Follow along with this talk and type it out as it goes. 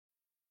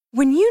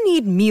When you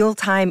need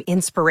mealtime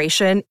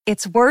inspiration,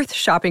 it's worth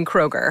shopping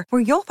Kroger,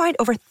 where you'll find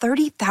over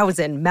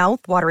 30,000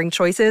 mouth-watering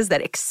choices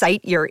that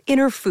excite your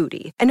inner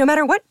foodie. And no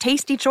matter what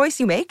tasty choice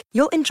you make,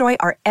 you'll enjoy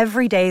our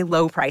everyday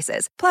low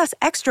prices, plus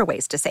extra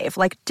ways to save,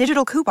 like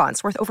digital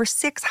coupons worth over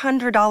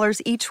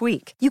 $600 each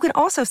week. You can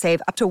also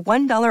save up to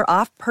 $1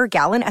 off per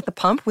gallon at the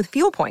pump with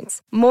fuel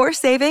points. More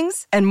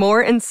savings and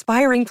more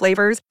inspiring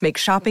flavors make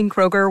shopping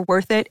Kroger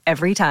worth it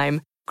every time.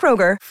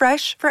 Kroger,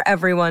 fresh for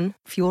everyone.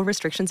 Fuel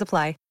restrictions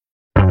apply.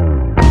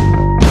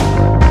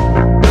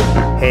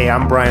 Hey,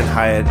 I'm Brian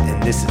Hyatt,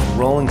 and this is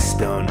Rolling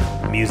Stone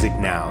Music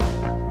Now.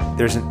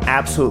 There's an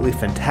absolutely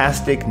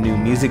fantastic new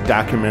music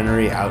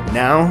documentary out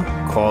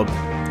now called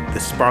The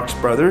Sparks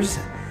Brothers,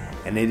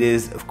 and it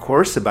is, of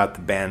course, about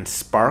the band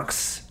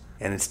Sparks,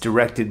 and it's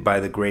directed by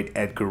the great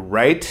Edgar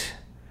Wright,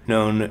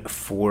 known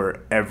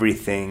for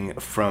everything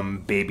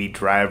from Baby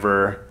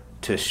Driver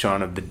to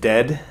Shaun of the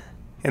Dead.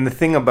 And the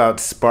thing about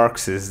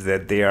Sparks is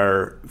that they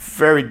are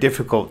very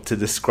difficult to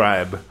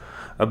describe,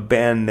 a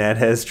band that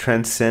has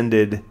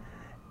transcended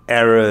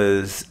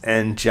eras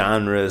and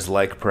genres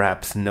like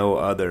perhaps no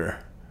other.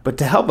 But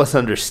to help us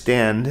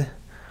understand,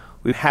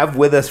 we have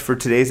with us for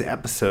today's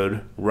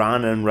episode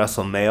Ron and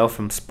Russell Mael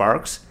from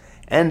Sparks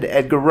and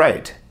Edgar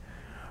Wright.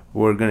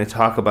 We're going to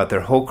talk about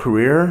their whole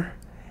career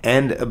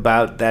and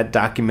about that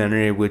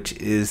documentary, which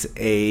is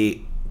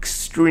a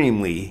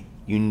extremely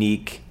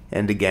unique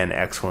and again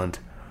excellent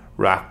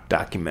rock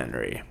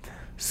documentary.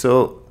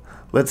 So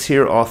let's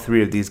hear all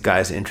three of these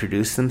guys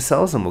introduce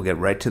themselves, and we'll get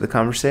right to the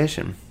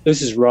conversation.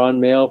 This is Ron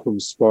Mael from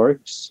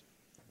Sparks.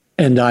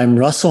 And I'm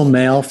Russell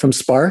Mael from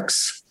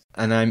Sparks.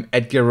 And I'm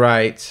Edgar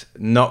Wright,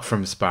 not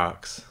from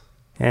Sparks.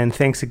 And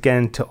thanks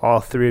again to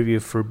all three of you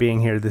for being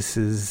here. This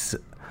is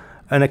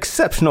an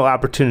exceptional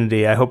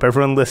opportunity. I hope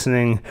everyone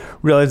listening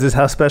realizes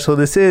how special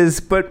this is.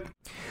 But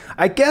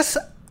I guess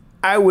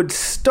I would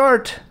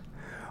start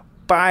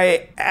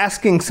by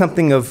asking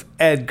something of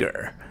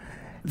Edgar.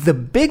 The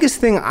biggest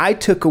thing I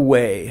took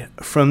away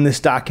from this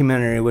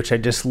documentary, which I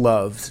just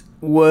loved,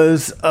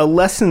 was a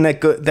lesson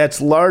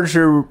that's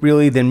larger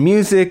really than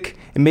music.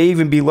 It may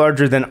even be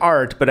larger than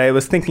art, but I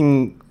was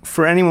thinking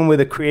for anyone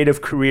with a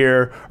creative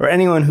career or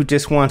anyone who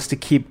just wants to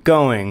keep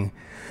going,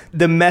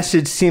 the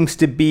message seems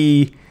to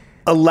be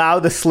allow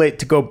the slate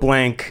to go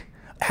blank,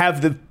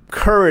 have the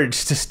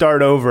courage to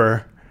start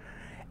over,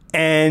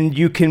 and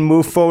you can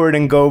move forward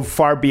and go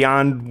far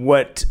beyond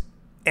what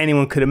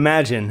anyone could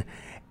imagine.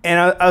 And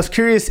I was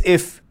curious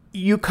if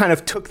you kind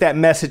of took that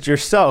message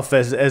yourself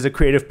as a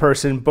creative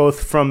person,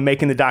 both from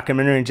making the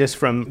documentary and just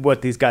from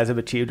what these guys have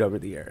achieved over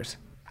the years.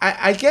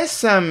 I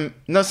guess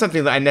not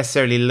something that I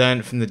necessarily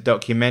learned from the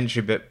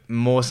documentary, but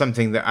more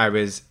something that I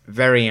was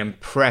very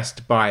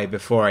impressed by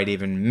before I'd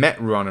even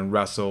met Ron and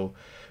Russell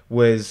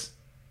was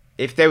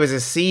if there was a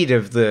seed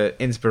of the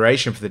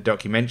inspiration for the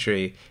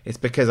documentary, it's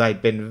because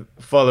I'd been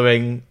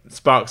following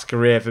Sparks'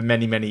 career for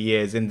many, many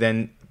years. And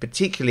then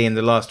particularly in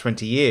the last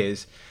 20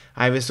 years,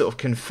 I was sort of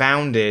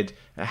confounded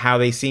at how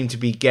they seem to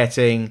be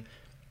getting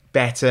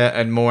better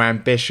and more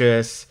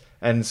ambitious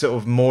and sort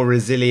of more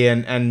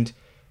resilient. And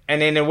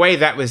in a way,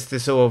 that was the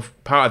sort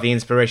of part of the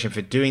inspiration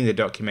for doing the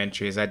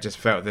documentary, is I just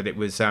felt that it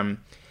was,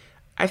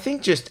 I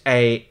think, just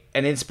an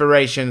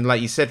inspiration,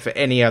 like you said, for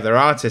any other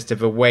artist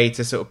of a way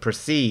to sort of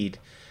proceed.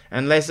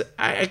 And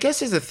I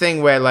guess there's a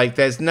thing where like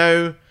there's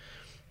no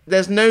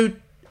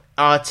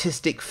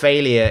artistic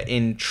failure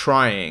in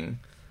trying.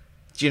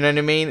 Do you know what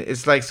I mean?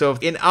 It's like sort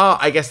of in art,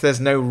 I guess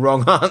there's no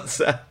wrong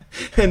answer.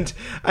 And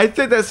I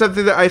think that's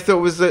something that I thought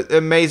was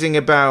amazing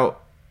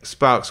about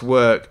Sparks'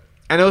 work.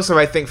 And also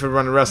I think for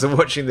Ron and Russell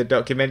watching the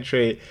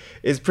documentary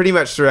is pretty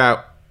much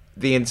throughout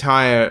the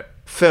entire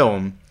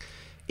film,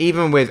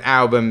 even with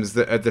albums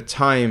that at the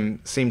time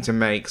seemed to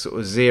make sort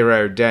of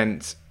zero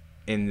dent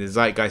in the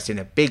zeitgeist in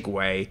a big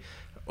way,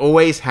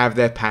 always have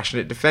their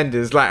passionate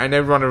defenders. Like I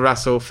know Ron and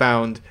Russell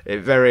found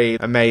it very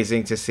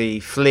amazing to see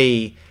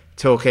Flea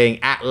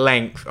talking at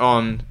length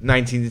on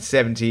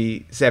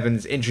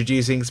 1977's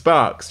Introducing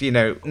Sparks,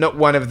 not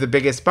one of the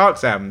biggest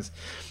Sparks albums.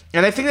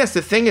 And I think that's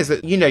the thing, is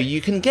that,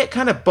 you can get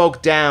kind of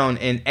bogged down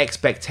in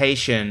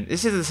expectation.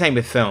 This is the same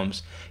with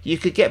films. You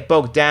could get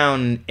bogged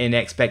down in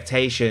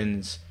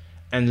expectations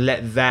and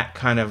let that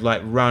kind of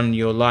like run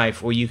your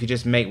life, or you could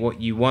just make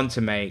what you want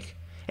to make.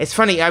 It's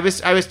funny, I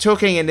was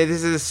talking, and this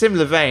is a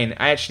similar vein.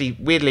 I actually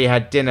weirdly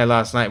had dinner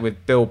last night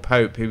with Bill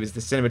Pope, who was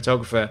the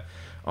cinematographer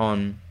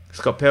on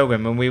Scott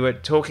Pilgrim, and we were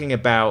talking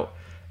about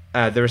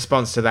the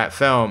response to that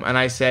film, and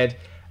I said,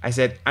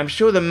 I'm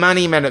sure the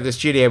money men at the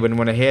studio wouldn't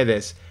want to hear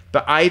this,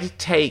 but I'd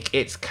take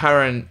its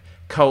current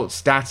cult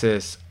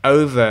status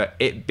over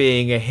it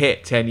being a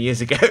hit 10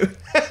 years ago.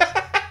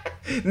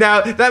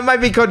 Now, that might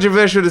be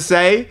controversial to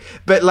say,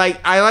 but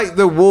I like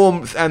the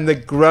warmth and the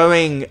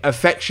growing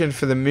affection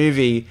for the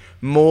movie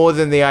more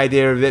than the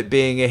idea of it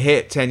being a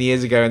hit 10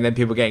 years ago and then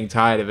people getting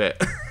tired of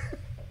it.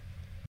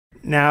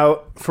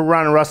 Now, for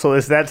Ron and Russell,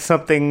 is that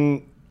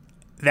feeling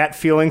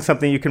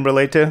something you can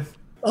relate to?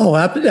 Oh,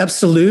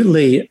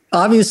 absolutely.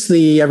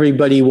 Obviously,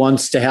 everybody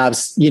wants to have,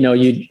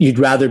 you'd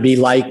rather be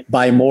liked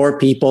by more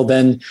people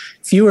than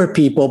fewer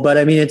people. But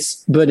I mean,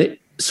 it's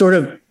sort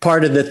of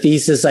part of the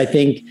thesis, I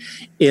think,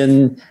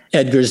 in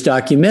Edgar's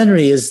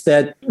documentary is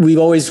that we've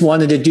always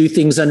wanted to do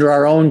things under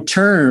our own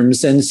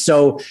terms. And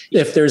so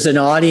if there's an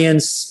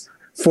audience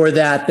for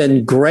that,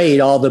 then great,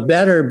 all the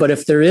better. But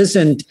if there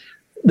isn't,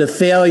 the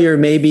failure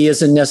maybe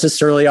isn't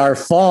necessarily our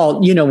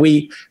fault.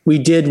 We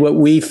did what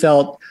we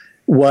felt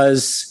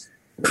was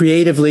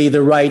creatively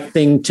the right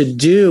thing to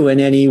do in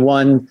any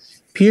one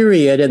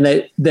period,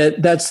 and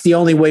that's the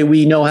only way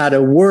we know how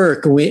to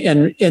work.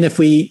 And if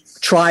we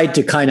tried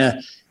to kind of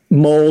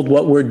mold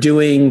what we're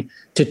doing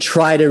to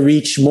try to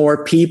reach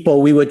more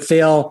people, we would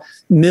fail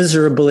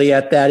miserably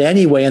at that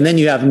anyway. And then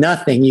you have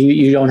nothing.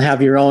 You don't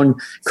have your own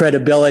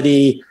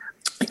credibility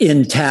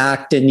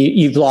intact, and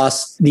you've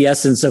lost the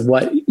essence of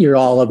what you're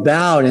all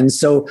about. And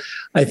so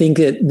I think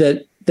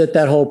that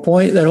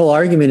whole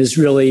argument is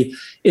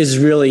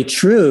really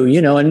true,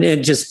 and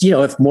it just,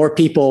 if more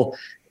people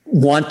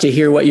want to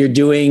hear what you're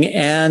doing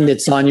and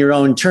it's on your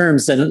own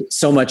terms, then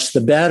so much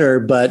the better.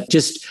 But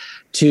just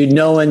to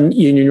know in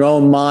your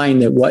own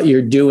mind that what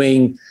you're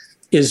doing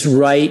is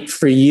right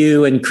for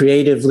you and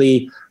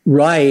creatively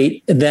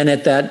right, then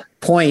at that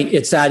point,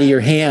 it's out of your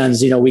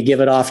hands. We give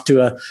it off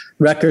to a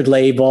record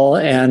label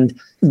and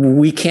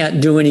we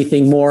can't do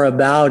anything more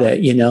about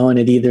it, and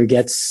it either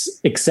gets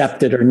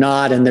accepted or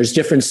not. And there's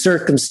different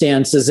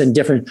circumstances and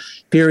different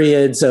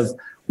periods of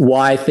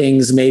why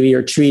things maybe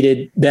are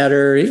treated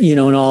better,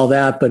 and all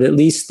that. But at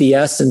least the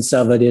essence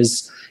of it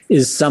is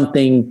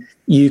something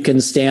you can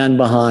stand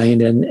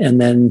behind.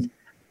 And then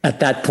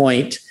at that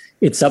point,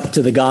 it's up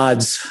to the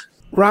gods.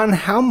 Ron,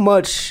 how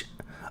much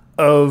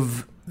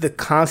of the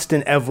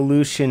constant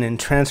evolution and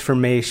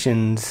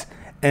transformations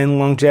and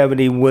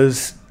longevity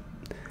was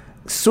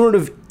sort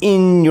of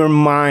in your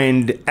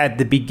mind at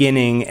the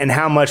beginning, and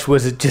how much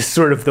was it just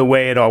sort of the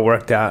way it all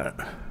worked out?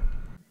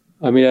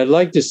 I mean, I'd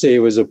like to say it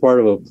was a part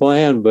of a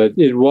plan, but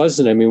it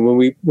wasn't. I mean,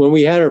 when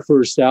we had our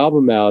first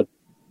album out,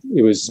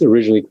 it was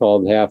originally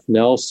called Half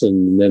Nelson,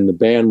 and then the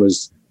band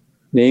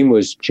name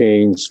was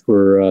changed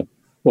for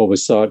what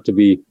was thought to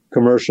be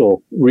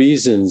commercial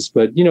reasons.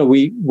 But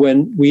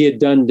when we had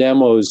done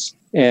demos,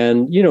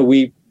 and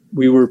we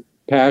were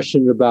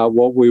passionate about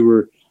what we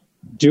were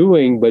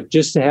doing, but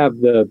just to have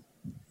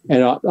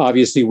and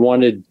obviously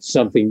wanted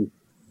something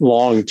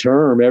long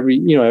term.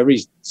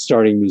 Every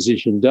starting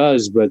musician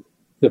does, but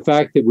the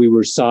fact that we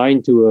were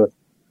signed to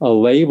a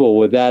label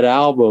with that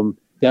album,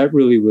 that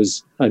really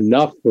was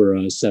enough for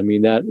us. I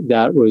mean,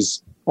 that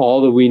was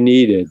all that we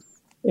needed.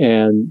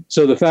 And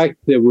so the fact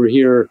that we're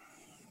here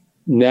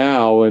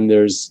now and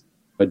there's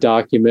a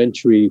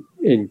documentary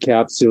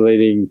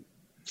encapsulating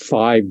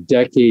 5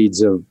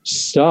 decades of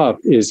stuff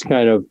is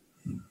kind of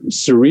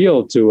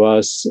surreal to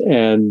us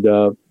and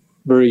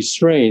very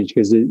strange,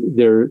 because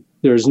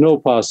there's no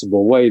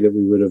possible way that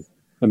we would have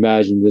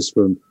imagined this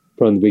from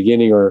the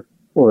beginning or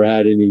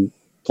had any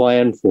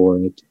plan for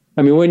it.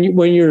 I mean,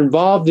 when you're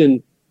involved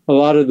in a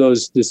lot of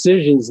those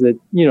decisions that,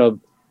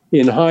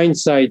 in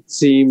hindsight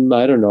seem,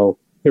 I don't know,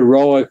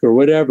 heroic or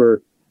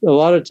whatever, a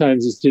lot of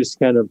times it's just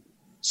kind of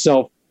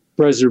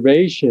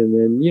self-preservation.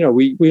 And,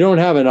 we don't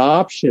have an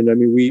option. I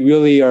mean, we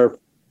really are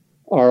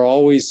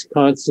always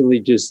constantly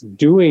just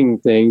doing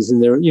things.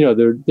 And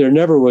there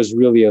never was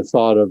really a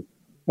thought of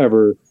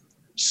ever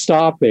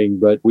stopping,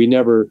 but we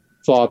never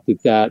thought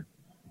that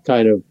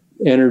kind of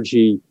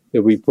energy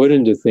that we put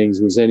into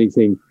things was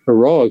anything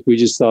heroic. We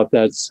just thought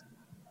that's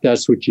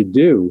what you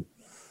do.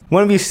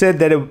 One of you said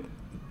that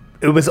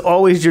it was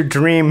always your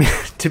dream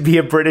to be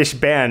a British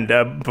band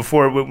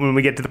when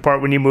we get to the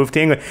part when you moved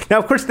to England. Now,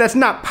 of course, that's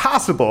not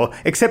possible,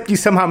 except you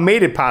somehow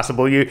made it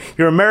possible.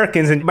 You're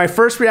Americans. And my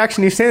first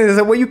reaction to you saying this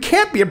is, well, you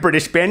can't be a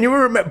British band.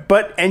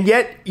 And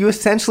yet you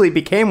essentially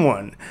became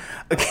one.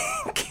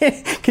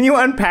 Can you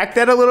unpack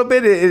that a little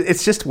bit?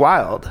 It's just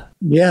wild.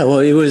 Yeah, well,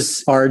 it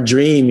was our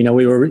dream.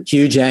 We were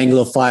huge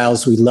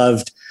Anglophiles. We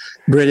loved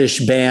British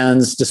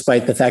bands,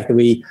 despite the fact that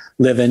we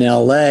live in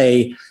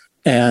LA.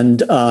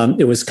 And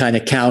it was kind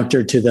of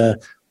counter to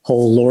the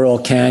whole Laurel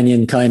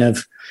Canyon kind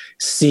of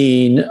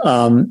scene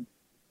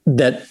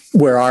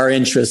where our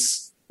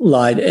interests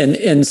lied.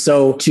 And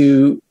so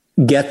to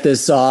get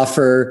this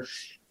offer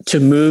to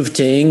move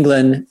to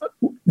England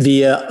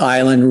via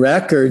Island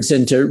Records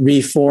and to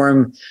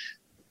reform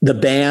the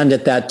band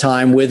at that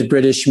time with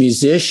British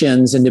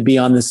musicians and to be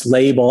on this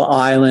label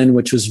Island,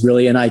 which was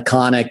really an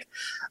iconic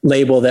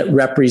label that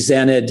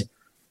represented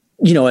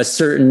a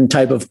certain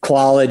type of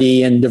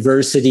quality and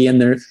diversity in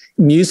their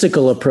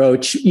musical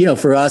approach.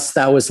 For us,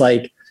 that was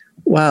like,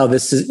 wow,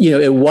 this is,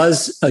 it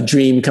was a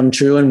dream come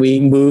true. And we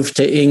moved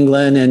to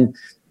England and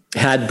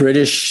had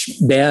British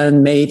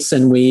bandmates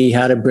and we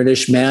had a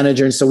British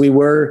manager. And so we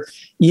were,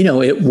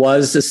 it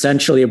was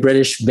essentially a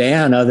British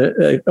band,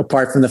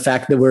 apart from the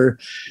fact that we're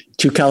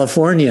 2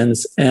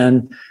 Californians.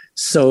 And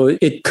so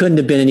it couldn't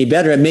have been any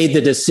better. It made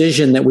the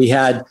decision that we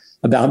had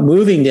about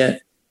moving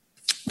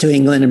to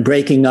England and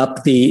breaking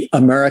up the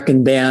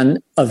American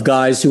band of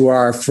guys who were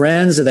our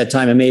friends at that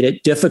time. It made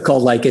it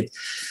difficult, like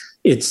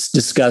it's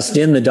discussed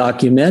in the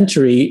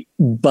documentary,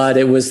 but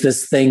it was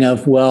this thing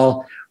of,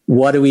 well,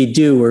 what do we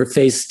do? We're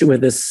faced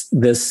with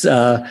this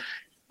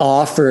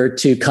offer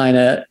to kind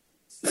of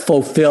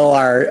fulfill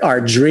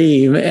our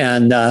dream.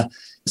 And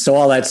so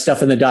all that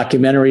stuff in the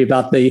documentary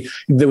about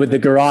with the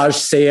garage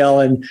sale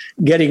and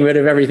getting rid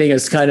of everything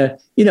is kind of,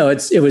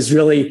 it was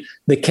really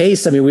the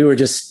case. I mean, we were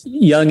just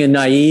young and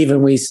naive,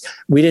 and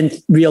we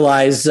didn't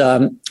realize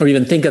or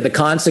even think of the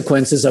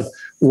consequences of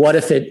what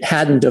if it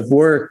hadn't have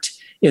worked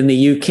in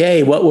the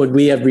UK. What would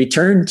we have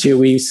returned to?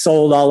 We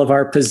sold all of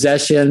our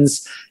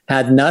possessions,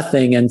 had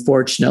nothing, and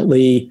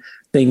fortunately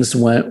things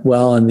went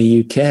well in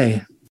the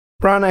UK.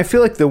 Ron, I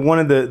feel like one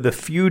of the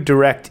few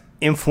direct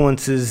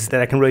influences that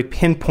I can really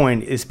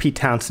pinpoint is Pete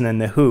Townshend and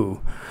The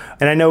Who.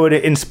 And I know it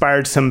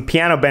inspired some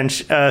piano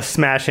bench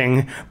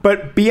smashing,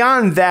 but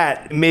beyond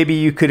that, maybe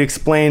you could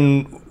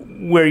explain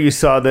where you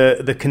saw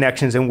the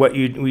connections and what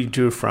you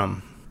drew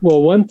from.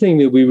 Well, one thing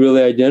that we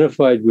really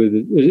identified with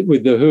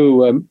The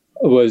Who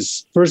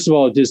was, first of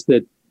all, just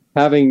that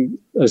having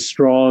a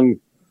strong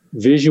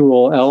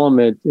visual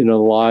element in a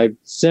live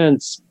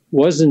sense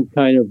wasn't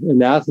kind of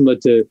anathema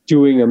to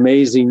doing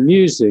amazing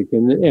music.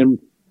 And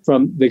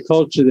from the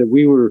culture that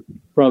we were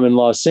from in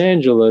Los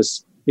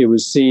Angeles, it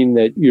was seen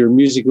that your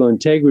musical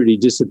integrity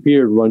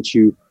disappeared once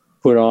you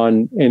put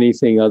on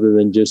anything other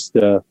than just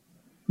a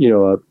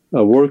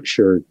work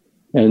shirt.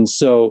 And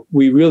so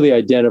we really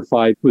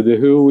identified with The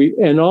Who,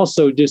 and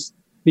also just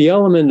the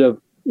element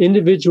of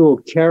individual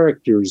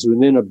characters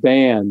within a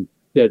band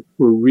that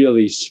were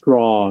really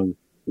strong.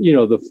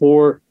 The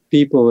four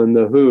people in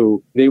The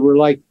Who, they were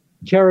like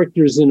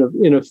characters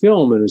in a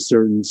film in a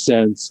certain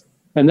sense.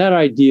 And that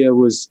idea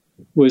was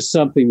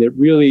something that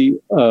really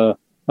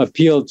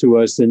appealed to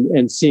us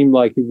and seemed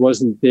like it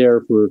wasn't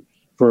there for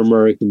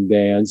American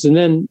bands. And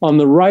then on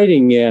the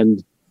writing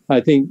end, I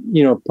think,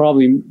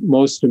 probably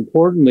most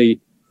importantly,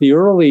 the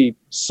early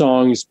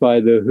songs by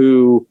The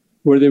Who,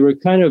 where they were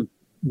kind of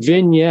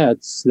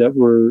vignettes that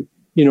were,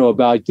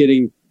 about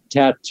getting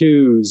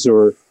tattoos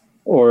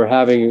or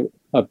having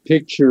a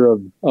picture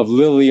of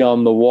Lily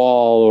on the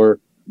wall, or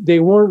they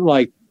weren't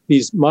like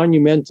these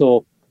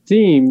monumental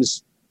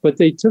themes, but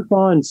they took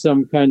on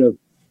some kind of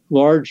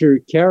larger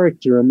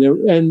character,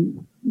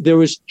 and there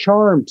was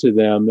charm to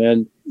them.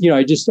 And,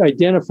 I just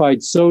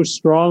identified so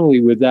strongly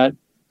with that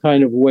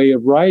kind of way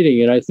of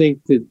writing. And I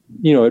think that,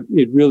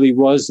 it really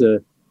was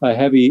a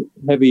heavy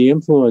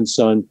influence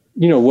on,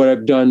 what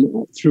I've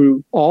done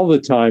through all the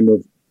time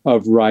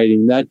of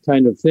writing, that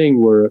kind of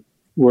thing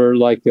where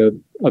like a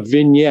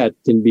vignette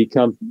can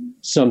become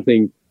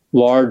something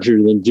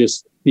larger than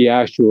just the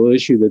actual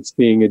issue that's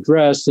being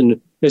addressed. And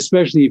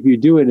especially if you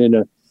do it in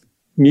a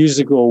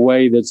musical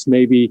way that's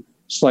maybe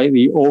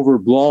slightly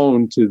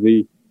overblown to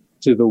the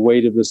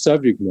weight of the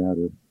subject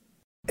matter.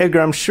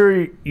 Edgar, I'm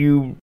sure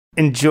you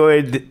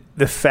enjoyed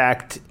the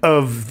fact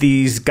of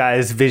these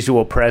guys'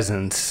 visual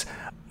presence.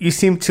 You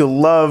seem to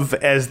love,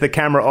 as the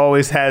camera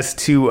always has,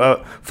 to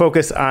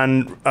focus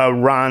on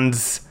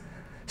Ron's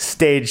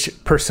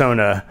stage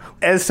persona.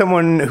 As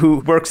someone who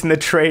works in the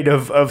trade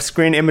of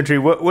screen imagery,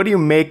 what do you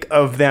make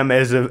of them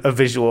as a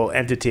visual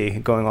entity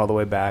going all the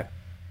way back?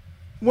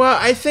 Well,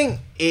 I think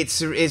it's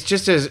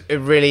just as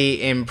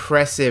really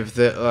impressive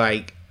that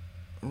like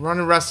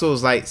Ron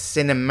Russell's like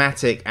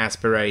cinematic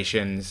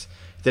aspirations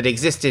that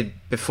existed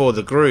before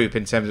the group,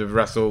 in terms of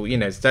Russell,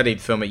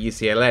 studied film at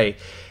UCLA.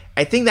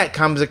 I think that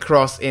comes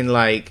across in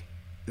like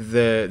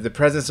the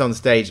presence on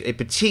stage. It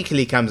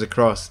particularly comes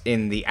across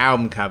in the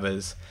album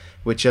covers,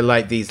 which are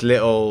like these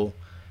little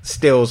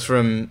stills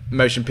from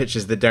motion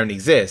pictures that don't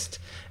exist.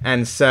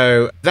 And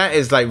so that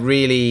is like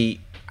really,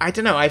 I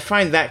don't know, I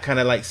find that kind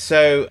of like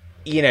so,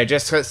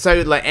 just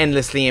so like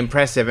endlessly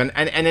impressive. And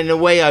in a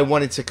way I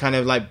wanted to kind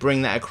of like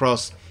bring that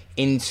across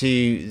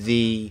into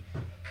the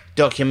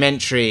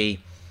documentary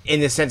in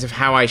the sense of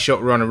how I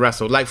shot Ron and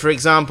Russell. Like, for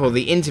example,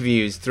 the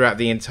interviews throughout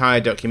the entire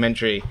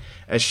documentary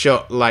are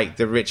shot like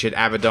the Richard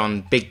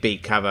Avedon Big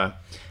Beat cover.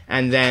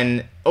 And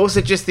then also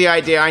just the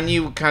idea, I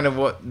knew kind of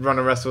what Ron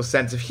and Russell's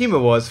sense of humor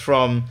was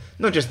from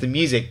not just the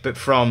music, but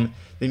from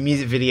the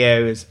music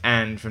videos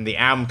and from the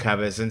album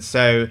covers. And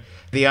so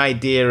the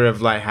idea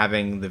of like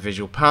having the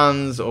visual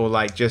puns, or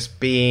like just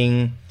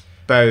being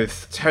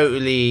both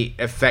totally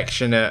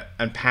affectionate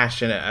and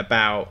passionate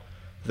about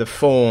the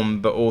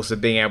form, but also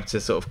being able to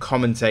sort of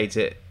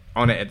commentate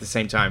on it at the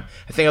same time.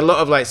 I think a lot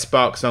of like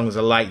Spark songs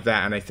are like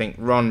that, and I think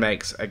Ron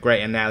makes a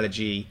great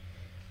analogy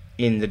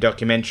in the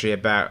documentary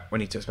about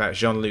when he talks about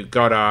Jean-Luc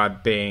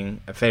Godard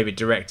being a favorite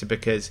director,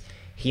 because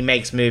he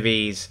makes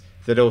movies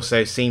that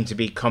also seem to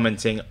be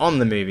commenting on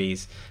the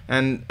movies.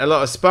 And a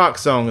lot of Spark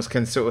songs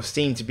can sort of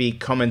seem to be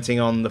commenting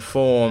on the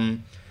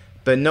form,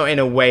 but not in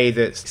a way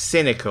that's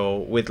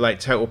cynical, with like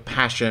total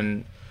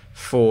passion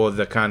for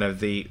the kind of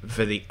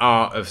for the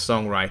art of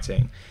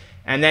songwriting.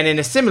 And then in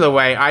a similar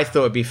way, I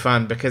thought it'd be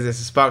fun, because it's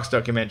a Sparks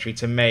documentary,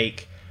 to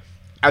make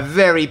a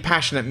very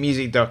passionate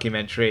music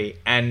documentary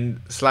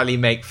and slightly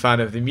make fun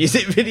of the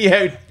music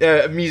video,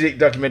 music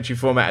documentary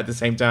format at the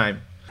same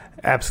time.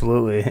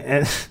 Absolutely.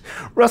 And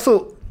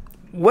Russell,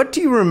 what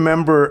do you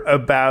remember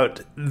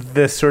about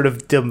the sort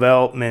of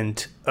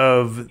development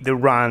of the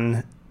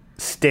Ron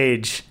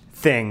stage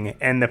thing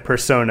and the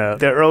persona,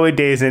 the early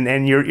days,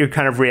 and your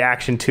kind of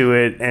reaction to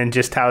it, and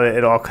just how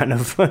it all kind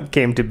of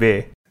came to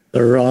be?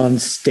 The Ron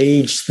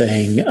stage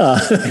thing.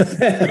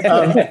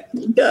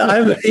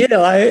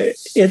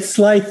 It's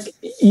like,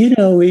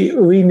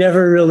 we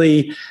never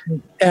really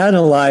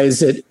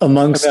analyze it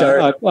amongst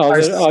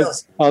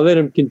ourselves. I'll let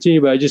him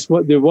continue, but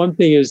the one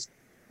thing is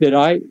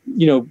that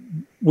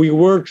we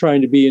were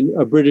trying to be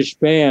a British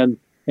band,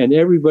 and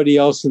everybody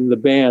else in the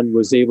band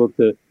was able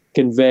to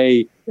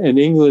convey an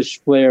English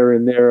flair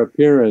in their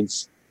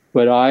appearance,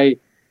 but I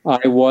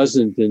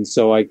wasn't, and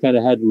so I kind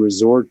of had to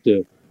resort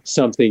to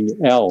something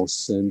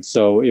else, and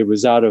so it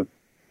was out of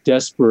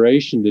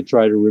desperation to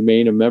try to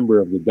remain a member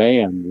of the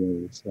band.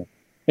 Really. So,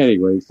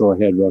 anyway, go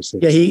ahead, Russell.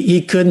 Yeah,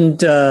 he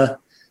couldn't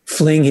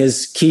fling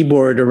his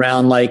keyboard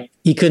around like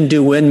he couldn't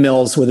do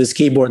windmills with his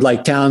keyboard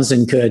like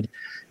Townsend could,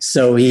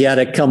 so he had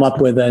to come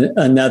up with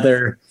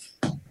another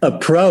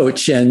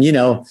approach, and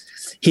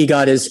he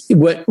got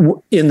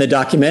in the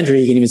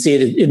documentary. You can even see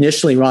it.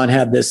 Initially, Ron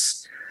had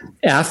this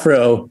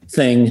afro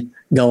thing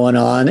going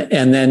on,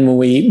 and then when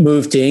we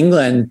moved to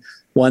England,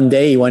 one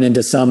day he went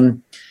into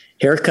some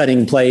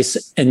haircutting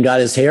place and got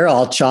his hair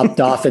all chopped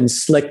off and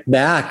slicked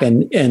back.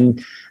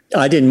 And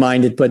I didn't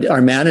mind it, but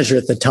our manager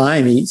at the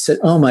time, he said,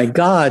 "Oh my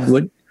God,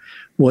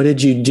 what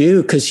did you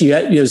do?" Because he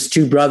had those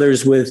two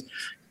brothers with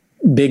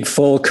big,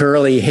 full,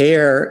 curly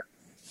hair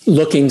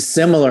looking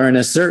similar in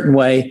a certain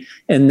way.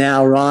 And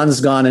now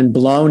Ron's gone and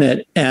blown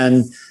it.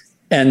 And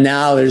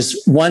now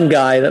there's one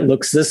guy that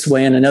looks this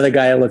way and another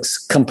guy that looks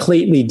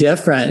completely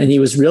different. And he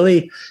was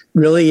really,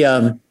 really,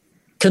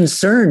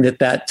 concerned at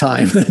that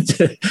time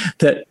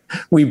that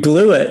we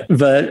blew it,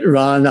 but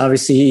Ron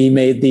obviously he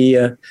made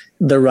the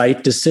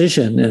right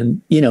decision,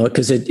 and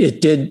because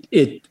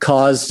it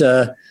caused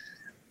and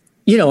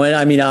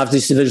I mean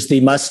obviously there's the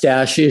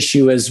mustache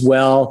issue as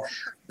well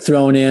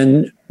thrown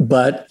in,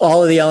 but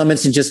all of the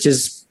elements and just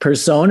his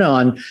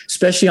persona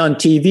especially on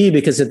TV,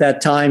 because at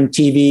that time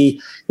TV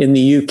in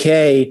the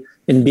UK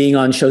and being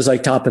on shows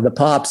like Top of the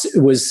Pops,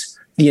 it was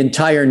the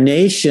entire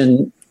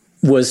nation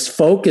was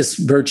focused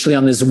virtually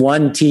on this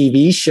one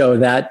TV show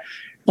that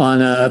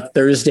on a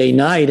Thursday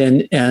night.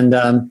 And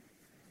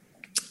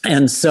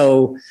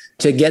so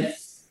to get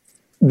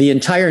the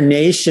entire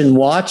nation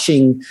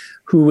watching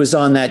who was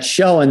on that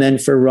show, and then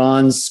for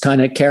Ron's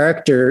kind of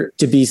character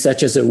to be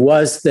such as it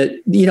was, that,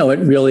 it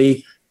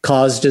really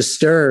caused a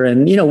stir.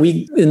 And,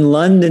 we in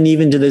London,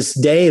 even to this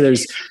day,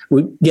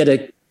 we get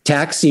a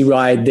taxi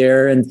ride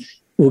there and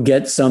we'll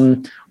get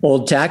some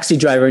old taxi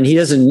driver, and he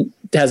hasn't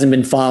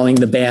been following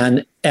the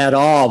band at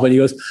all, but he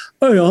goes,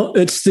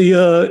 it's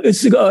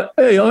the guy,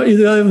 hey, aren't you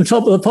the guy on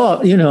Top of the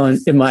Pop?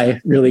 In my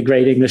really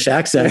great English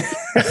accent.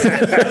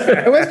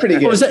 It was pretty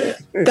good.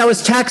 That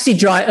was a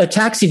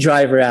taxi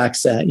driver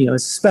accent.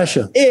 It's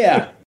special.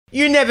 Yeah.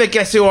 You never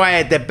guess who I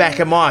had the back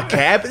of my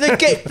cab?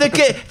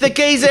 The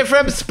geezer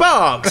from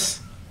Sparks.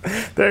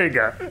 There you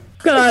go.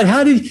 God,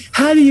 how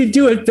do you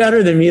do it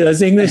better than me?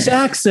 Those English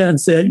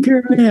accents,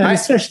 Edgar.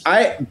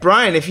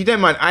 Brian, if you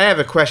don't mind, I have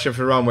a question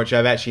for Ron, which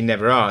I've actually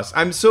never asked.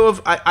 I'm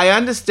I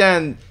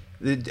understand.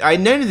 I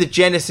know the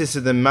genesis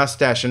of the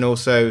mustache, and I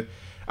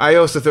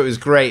also thought it was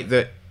great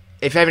that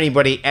if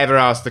anybody ever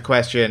asked the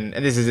question,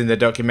 and this is in the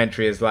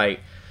documentary, is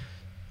like,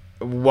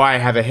 why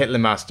have a Hitler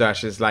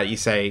mustache? Is like you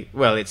say,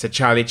 well, it's a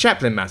Charlie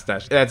Chaplin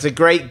mustache. That's a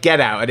great get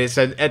out, and it's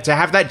to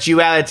have that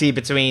duality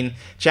between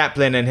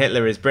Chaplin and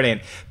Hitler is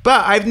brilliant.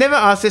 But I've never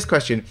asked this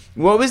question: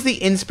 what was the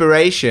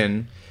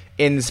inspiration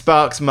in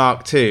Sparks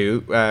Mark II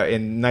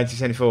in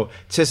 1974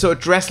 to sort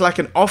of dress like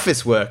an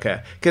office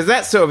worker? Because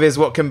that sort of is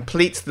what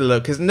completes the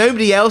look, because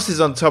nobody else is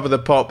on Top of the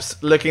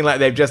Pops looking like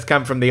they've just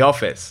come from the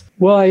office.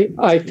 Well,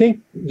 I think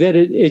that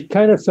it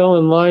kind of fell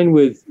in line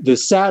with the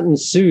satin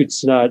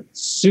suits not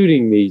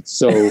suiting me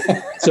so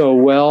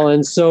well.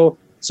 And so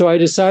I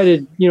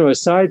decided,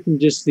 aside from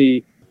just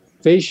the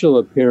facial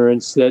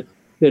appearance, that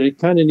it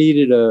kind of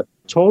needed a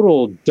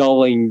total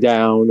dulling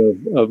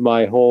down of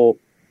my whole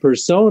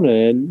persona.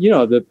 And,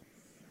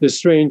 the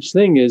strange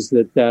thing is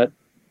that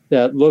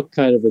look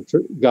kind of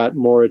got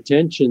more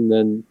attention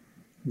than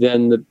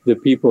the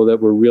people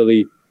that were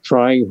really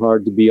trying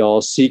hard to be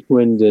all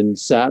sequined and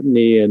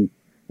satiny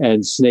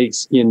and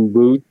snakeskin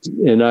boot.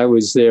 And I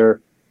was there,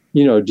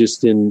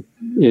 just in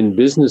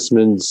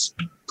businessman's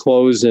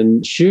clothes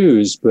and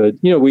shoes. But,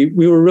 we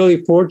were really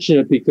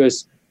fortunate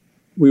because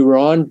we were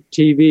on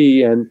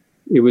TV, and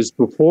it was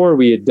before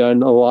we had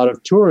done a lot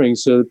of touring.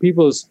 So the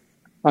people's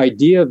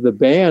idea of the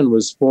band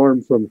was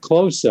formed from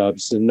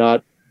close-ups and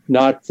not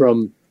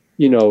from,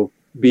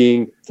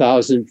 being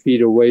 1,000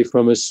 feet away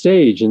from a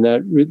stage. And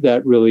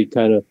that really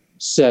kind of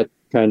set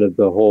kind of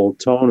the whole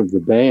tone of the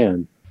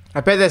band. I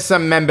bet there's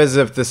some members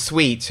of the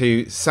suite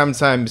who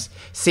sometimes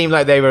seem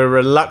like they were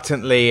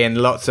reluctantly in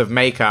lots of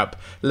makeup,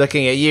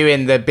 looking at you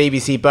in the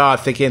BBC bar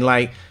thinking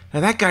like,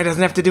 oh, that guy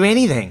doesn't have to do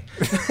anything.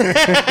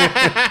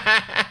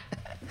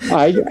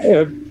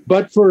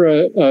 But for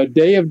a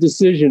day of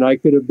decision, I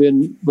could have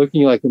been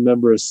looking like a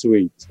member of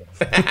Suite.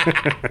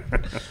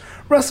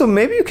 Russell,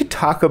 maybe you could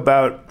talk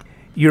about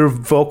your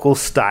vocal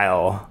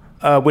style,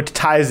 which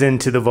ties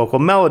into the vocal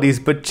melodies,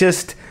 but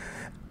just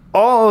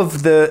all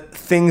of the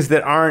things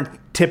that aren't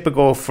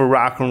typical for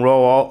rock and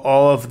roll,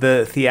 all of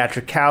the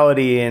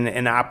theatricality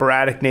and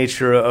operatic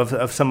nature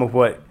of some of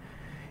what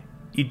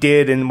you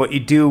did and what you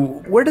do.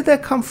 Where did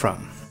that come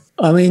from?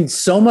 I mean,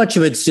 so much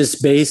of it's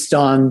just based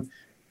on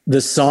the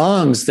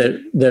songs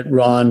that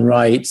Ron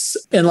writes.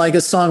 And like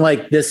a song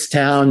like This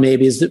Town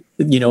maybe is, a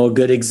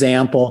good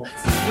example.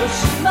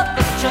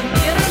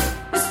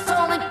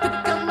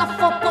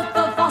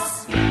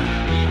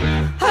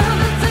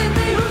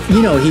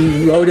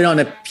 He wrote it on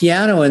a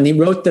piano and he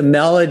wrote the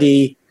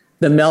melody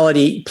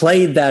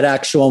played that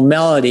actual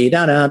melody.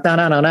 Da, da, da,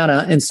 da, da, da.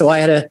 And so I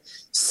had to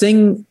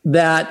sing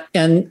that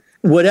and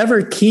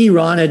whatever key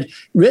Ron had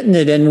written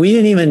it in, we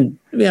didn't even,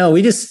 we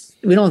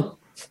don't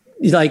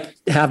like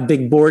have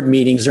big board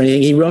meetings or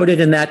anything. He wrote it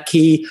in that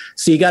key.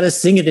 So you got to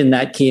sing it in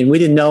that key. And we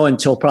didn't know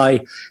until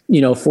probably,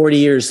 40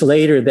 years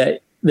later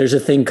that there's a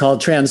thing called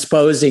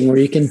transposing where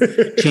you can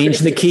change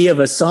the key of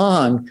a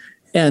song.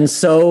 And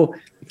so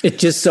it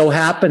just so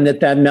happened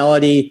that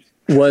melody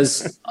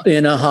was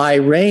in a high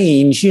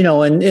range,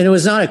 and it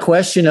was not a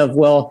question of,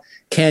 well,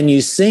 can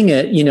you sing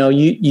it?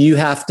 You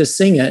have to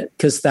sing it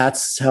because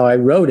that's how I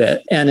wrote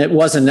it. And it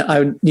wasn't,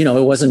 it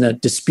wasn't a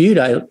dispute.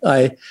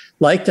 I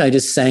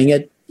just sang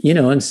it,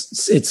 and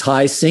it's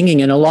high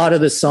singing. And a lot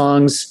of the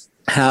songs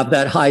have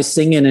that high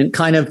singing and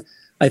kind of,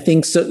 I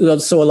think so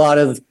a lot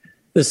of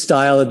the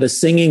style of the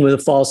singing with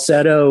the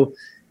falsetto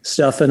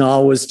stuff and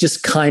all was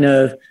just kind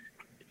of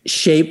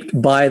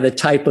shaped by the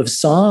type of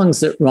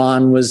songs that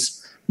Ron was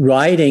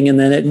writing. And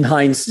then in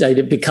hindsight,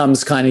 it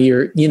becomes kind of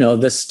your,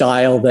 the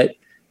style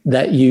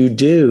that you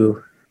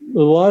do. A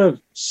lot of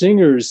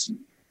singers,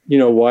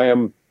 why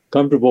I'm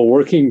comfortable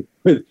working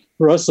with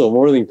Russell,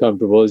 more than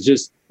comfortable, is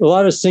just a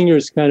lot of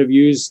singers kind of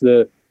use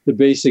the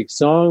basic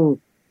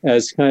song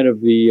as kind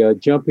of the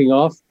jumping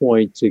off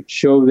point to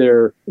show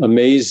their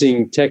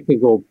amazing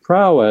technical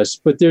prowess.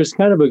 But there's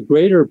kind of a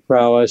greater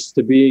prowess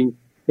to being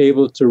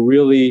able to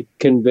really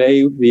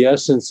convey the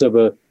essence of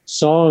a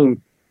song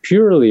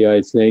purely,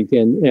 I think.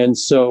 And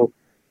so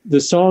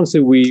the songs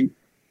that we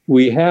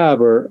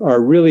have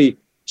are really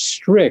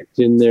strict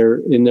in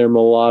their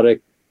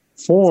melodic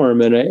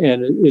form. And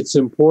it's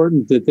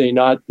important that they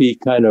not be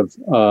kind of,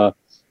 I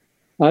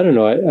don't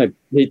know, I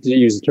hate to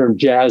use the term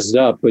jazzed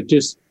up, but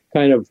just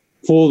kind of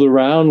fooled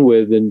around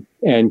with and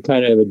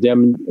kind of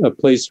a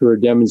place for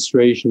a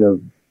demonstration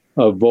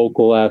of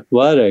vocal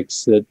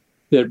athletics that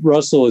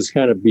Russell is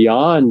kind of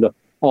beyond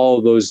all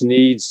of those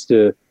needs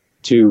to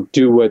do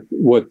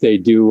what they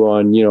do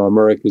on,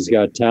 America's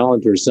Got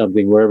Talent or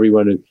something where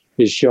everyone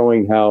is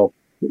showing how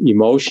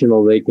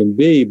emotional they can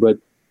be. But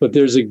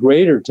there's a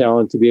greater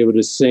talent to be able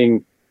to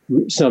sing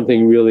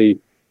something really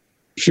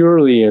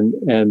purely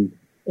and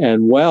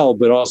well,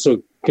 but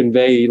also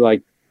convey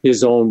like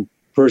his own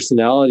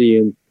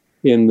personality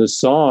in the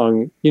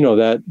song.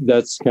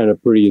 That's kind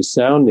of pretty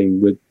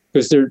astounding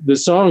because the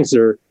songs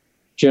are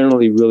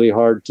generally really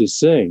hard to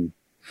sing.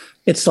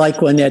 It's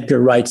like when Edgar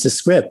writes a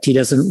script, he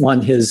doesn't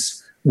want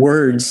his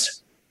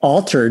words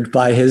altered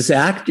by his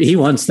act. He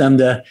wants them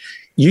to,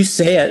 you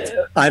say it,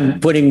 I'm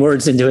putting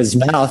words into his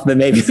mouth, but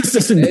maybe this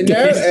isn't the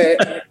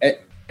case.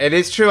 It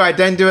is true. I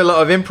don't do a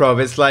lot of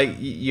improv. It's like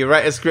you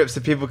write a script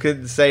so people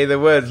can say the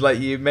words like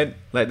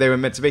they were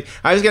meant to be.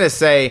 I was going to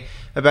say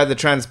about the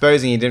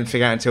transposing, you didn't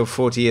figure out until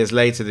 40 years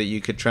later that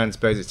you could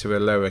transpose it to a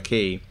lower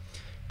key.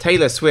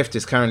 Taylor Swift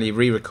is currently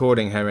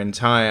re-recording her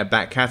entire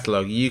back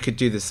catalogue. You could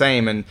do the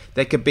same, and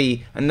there could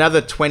be another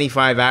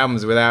 25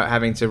 albums without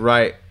having to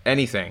write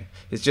anything.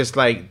 It's just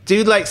like,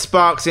 dude, like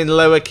Sparks in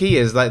lower key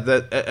is like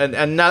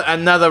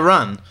another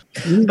run.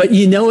 But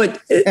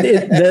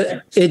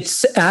it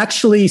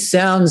actually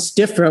sounds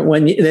different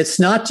when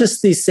it's not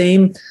just the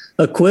same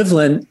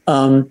equivalent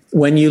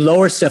when you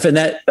lower stuff. And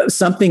that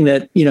something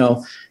that,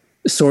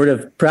 sort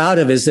of proud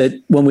of is that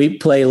when we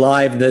play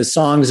live, the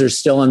songs are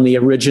still in the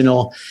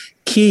original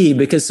key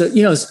because,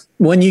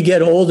 when you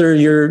get older,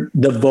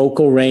 the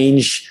vocal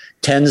range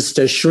tends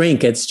to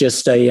shrink. It's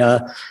just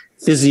a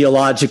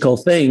physiological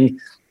thing.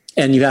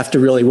 And you have to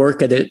really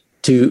work at it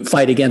to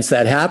fight against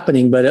that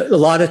happening. But a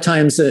lot of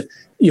times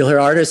you'll hear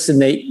artists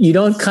and you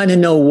don't kind of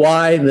know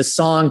why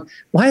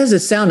does it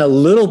sound a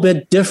little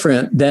bit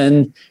different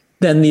than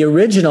the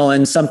original?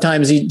 And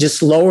sometimes you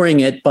just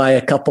lowering it by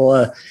a couple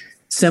of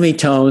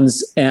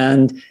semitones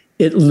and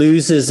it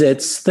loses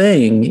its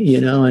thing,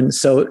 and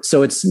so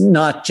it's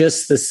not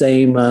just the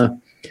same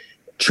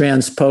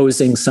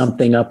transposing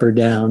something up or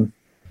down.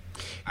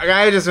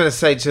 I just want to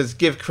say, just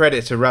give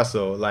credit to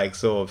Russell, like,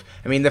 sort of.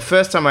 I mean, the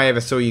first time I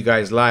ever saw you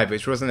guys live,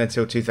 which wasn't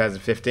until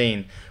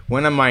 2015,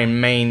 one of my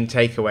main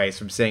takeaways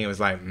from seeing it was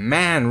like,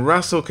 man,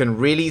 Russell can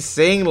really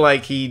sing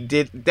like he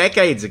did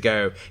decades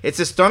ago. It's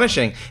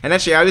astonishing. And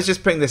actually, I was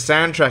just putting the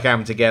soundtrack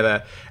album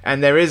together,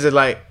 and there is a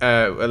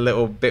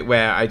little bit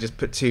where I just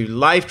put two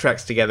live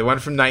tracks together, one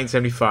from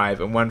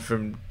 1975 and one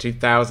from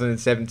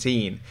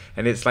 2017,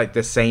 and it's like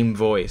the same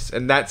voice,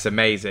 and that's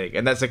amazing.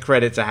 And that's a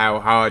credit to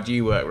how hard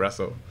you work,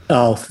 Russell.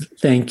 Oh,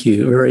 thank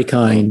you. Very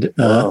kind.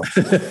 Wow.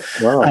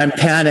 I'm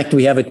panicked.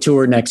 We have a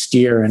tour next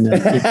year, and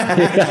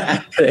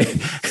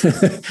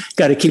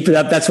got to keep it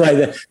up. That's why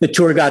the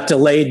tour got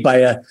delayed by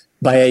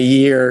a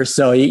year.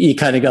 So you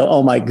kind of go,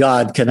 oh my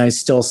God, can I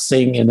still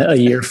sing in a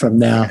year from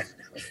now?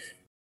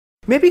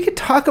 Maybe you could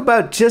talk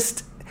about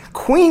just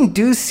Queen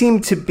do seem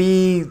to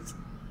be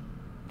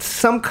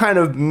some kind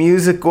of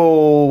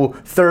musical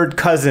third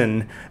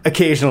cousin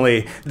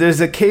occasionally.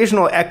 There's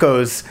occasional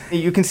echoes.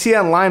 You can see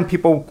online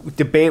people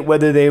debate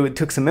whether they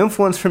took some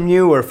influence from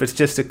you or if it's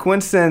just a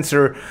coincidence,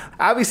 or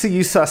obviously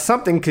you saw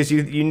something because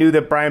you knew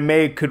that Brian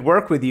May could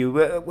work with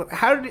you.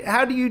 How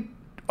do you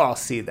all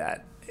see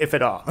that, if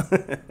at all?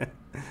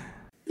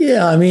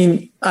 Yeah, I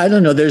mean, I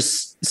don't know.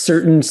 There's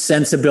certain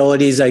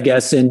sensibilities, I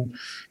guess, in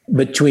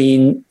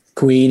between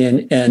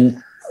Queen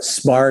and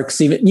Sparks,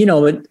 even,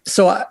 but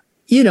so I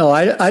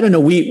don't know.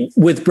 We,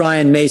 with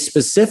Brian May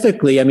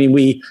specifically, I mean,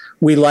 we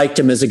liked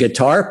him as a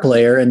guitar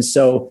player. And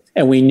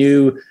we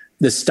knew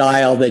the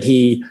style that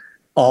he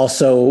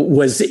also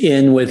was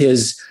in with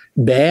his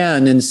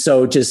band. And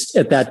so just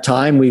at that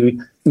time, we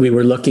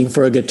were looking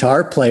for a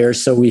guitar player.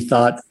 So we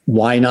thought,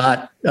 why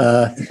not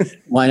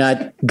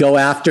go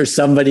after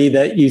somebody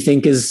that you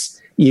think is,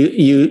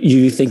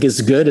 you think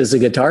is good as a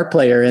guitar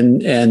player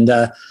and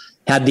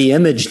had the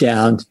image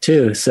down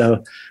too.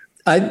 So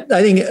I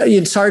think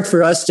it's hard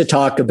for us to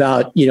talk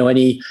about,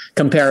 any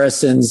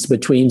comparisons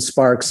between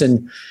Sparks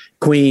and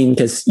Queen,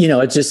 because,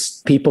 it's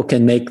just people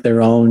can make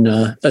their own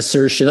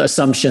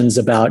assumptions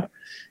about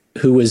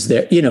who was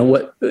there,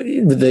 what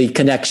the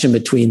connection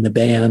between the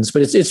bands.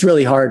 But it's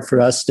really hard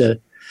for us to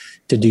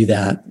do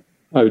that.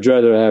 I would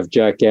rather have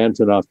Jack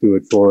Antonoff do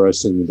it for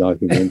us in the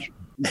documentary.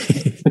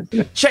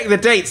 Check the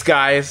dates,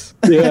 guys.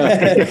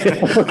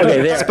 Yeah.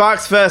 Okay,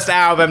 Sparks' first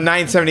album,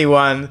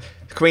 1971.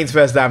 Queen's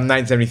first album,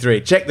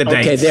 1973. Check the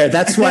dates. Okay, there.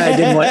 That's why I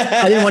didn't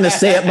want to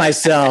say it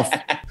myself.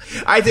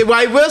 I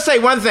will say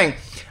one thing.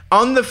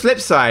 On the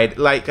flip side,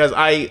 because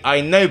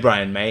I know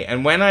Brian May,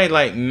 and when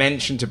I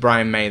mentioned to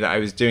Brian May that I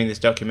was doing this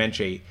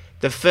documentary,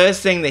 the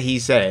first thing that he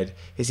said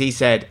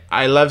is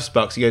I love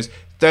Sparks. He goes,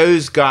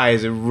 those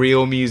guys are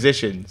real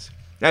musicians.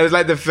 That was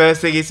the first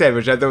thing he said,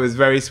 which I thought was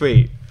very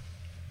sweet.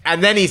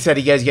 And then he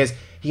goes,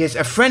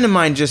 a friend of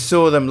mine just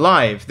saw them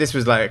live. This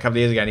was a couple of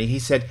years ago. And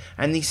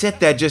he said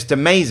they're just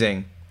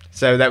amazing.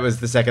 So that was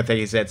the second thing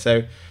he said.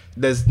 So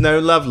there's no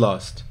love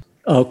lost.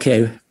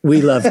 Okay.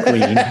 We love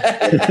Queen.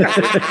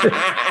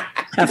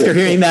 After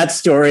hearing that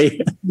story.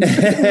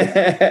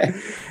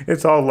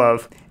 It's all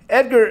love.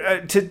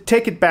 Edgar, to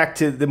take it back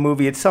to the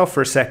movie itself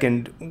for a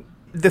second,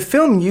 the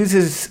film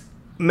uses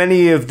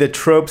many of the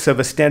tropes of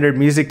a standard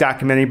music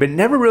documentary, but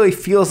never really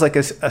feels like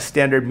a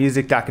standard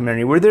music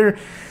documentary. Were there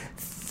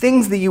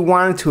things that you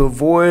wanted to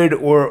avoid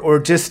or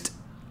just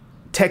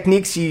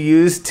techniques you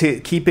used to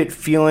keep it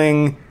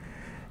feeling...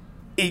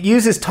 It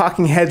uses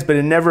talking heads, but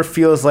it never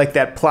feels like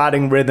that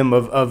plodding rhythm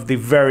of the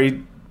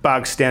very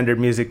bog standard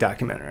music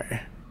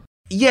documentary.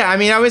 Yeah, I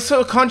mean, I was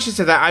sort of conscious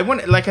of that. I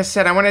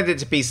wanted it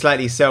to be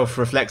slightly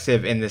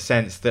self-reflexive in the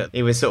sense that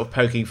it was sort of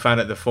poking fun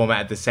at the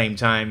format at the same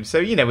time. So,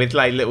 with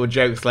little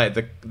jokes like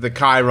the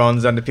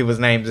chirons under people's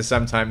names are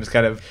sometimes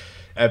kind of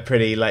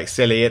pretty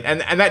silly.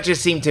 And that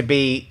just seemed to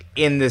be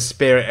in the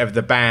spirit of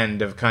the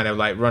band of kind of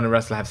Ron and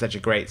Russell have such a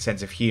great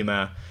sense of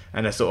humor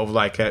and a sort of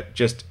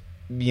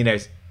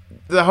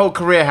the whole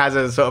career has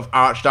a sort of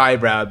arched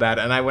eyebrow about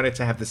it, and I wanted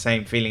to have the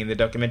same feeling in the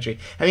documentary.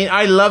 I mean,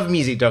 I love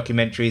music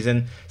documentaries,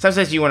 and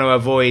sometimes you want to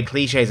avoid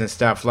cliches and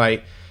stuff.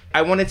 I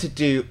wanted to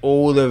do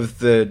all of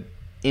the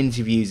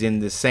interviews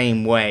in the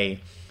same way,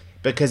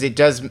 because it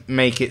does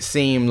make it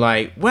seem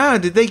wow,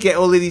 did they get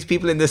all of these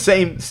people in the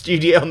same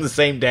studio on the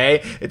same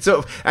day? It's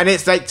sort of, and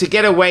it's to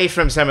get away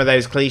from some of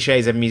those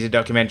cliches of music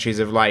documentaries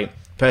of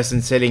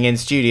person sitting in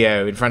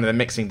studio in front of the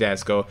mixing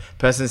desk or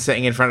person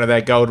sitting in front of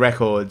their gold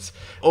records,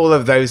 all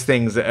of those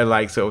things that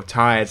are sort of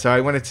tired. So I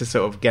wanted to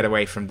sort of get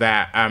away from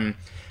that.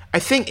 I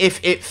think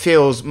if it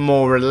feels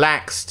more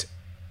relaxed,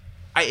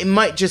 it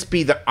might just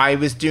be that I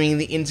was doing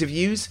the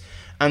interviews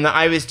and that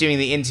I was doing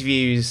the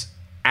interviews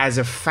as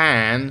a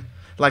fan.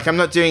 I'm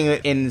not doing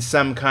it in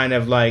some kind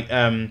of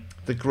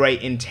the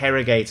great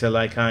interrogator,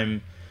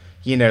 I'm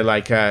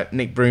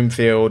Nick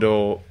Broomfield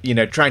or,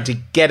 trying to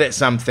get at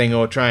something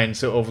or try and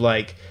sort of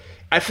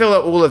I feel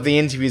like all of the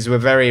interviews were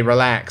very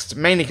relaxed,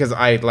 mainly because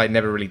I'd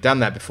never really done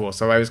that before.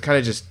 So I was kind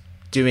of just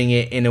doing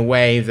it in a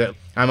way that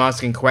I'm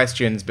asking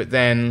questions, but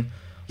then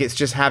it's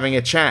just having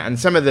a chat. And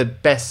some of the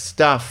best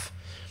stuff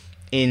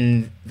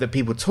that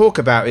people talk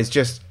about is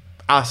just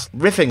us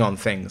riffing on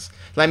things.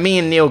 Like me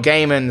and Neil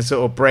Gaiman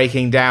sort of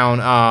breaking down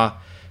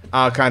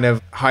our kind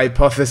of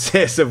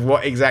hypothesis of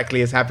what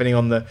exactly is happening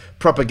on the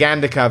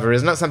propaganda cover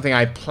is not something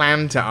I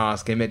plan to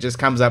ask him. It just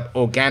comes up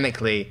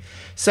organically.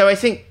 So I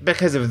think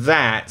because of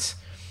that,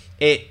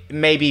 it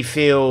maybe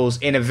feels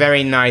in a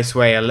very nice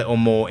way a little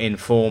more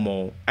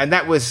informal. And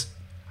that was,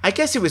 I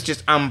guess it was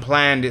just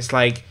unplanned. It's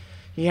like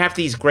you have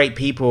these great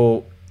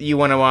people, you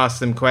want to ask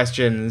them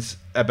questions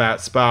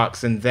about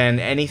Sparks, and then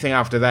anything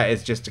after that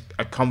is just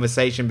a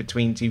conversation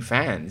between two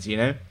fans, you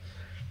know?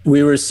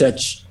 We were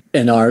such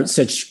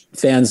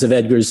fans of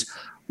Edgar's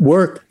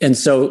work. And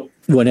so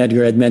when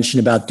Edgar had mentioned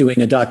about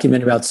doing a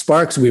documentary about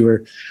Sparks, we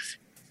were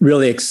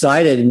really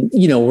excited. And,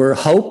 we're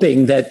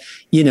hoping that,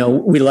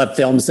 we love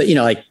films that,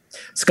 like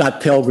Scott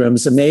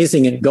Pilgrim's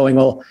amazing, and going,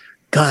 oh,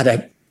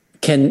 God,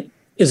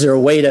 is there a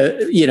way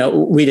to,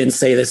 we didn't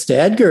say this to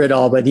Edgar at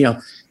all, but,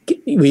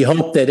 we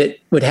hope that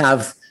it would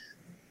have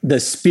the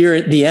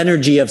spirit, the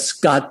energy of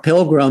Scott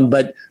Pilgrim,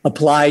 but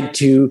applied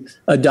to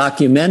a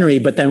documentary.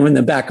 But then we're in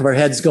the back of our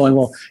heads going,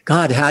 well,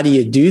 God, how do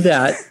you do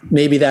that?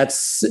 Maybe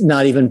that's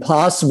not even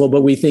possible.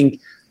 But we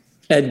think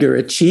Edgar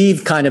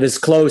achieved kind of as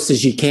close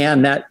as you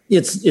can. That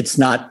it's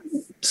not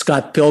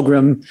Scott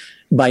Pilgrim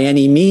by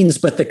any means,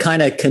 but the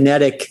kind of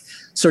kinetic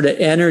sort of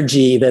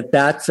energy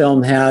that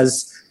film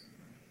has,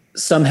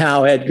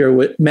 somehow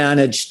Edgar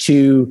managed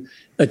to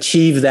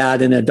achieve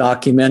that in a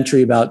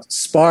documentary about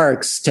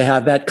Sparks, to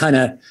have that kind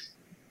of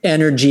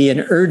energy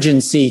and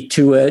urgency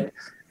to it.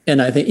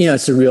 And I think,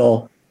 it's a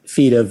real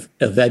feat of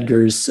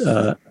Edgar's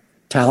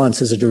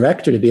talents as a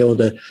director to be able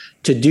to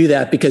do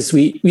that, because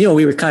we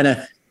were kind of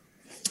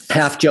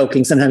half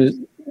joking sometimes,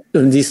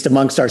 at least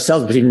amongst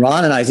ourselves, between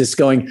Ron and I, just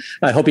going,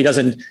 I hope he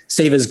doesn't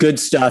save his good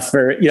stuff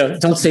for,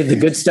 don't save the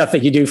good stuff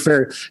that you do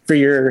for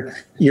your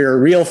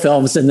real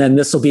films. And then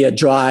this will be a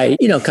dry,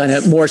 kind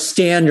of more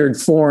standard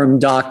form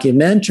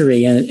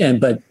documentary.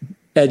 But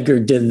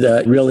Edgar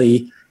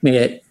really made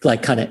it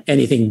like kind of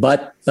anything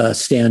but a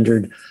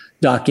standard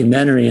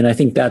documentary. And I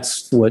think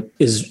that's what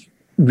is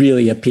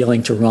really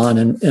appealing to Ron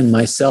and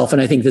myself.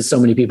 And I think that so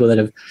many people that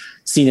have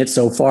seen it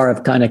so far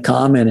have kind of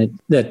commented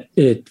that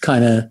it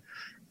kind of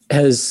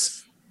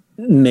has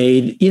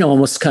made,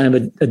 almost kind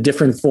of a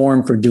different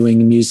form for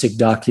doing a music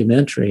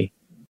documentary.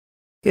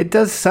 It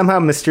does somehow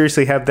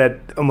mysteriously have that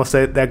almost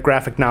that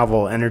graphic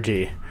novel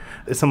energy.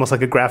 It's almost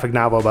like a graphic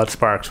novel about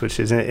Sparks, which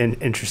is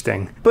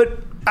interesting. But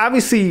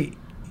obviously,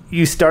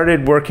 you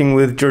started working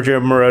with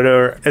Giorgio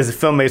Moroder, as the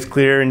film makes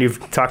clear, and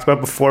you've talked about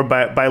before,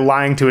 by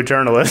lying to a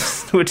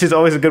journalist, which is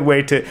always a good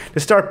way to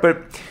start.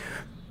 But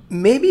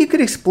maybe you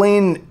could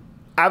explain,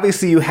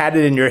 obviously you had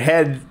it in your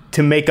head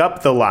to make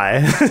up the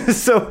lie.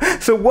 So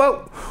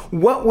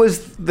what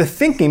was the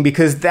thinking?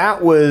 Because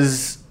that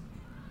was,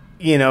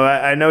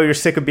 I know you're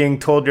sick of being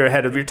told you're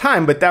ahead of your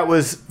time, but that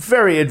was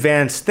very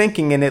advanced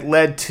thinking, and it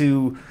led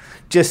to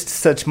just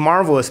such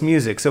marvelous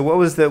music. So what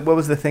was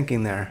the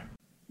thinking there?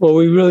 Well,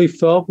 we really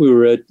felt we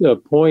were at a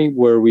point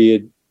where we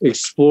had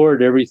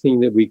explored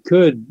everything that we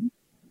could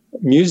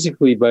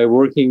musically by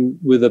working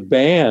with a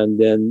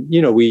band. And,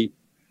 we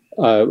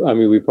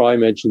probably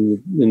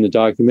mentioned in the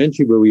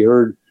documentary, but we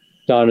heard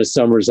Donna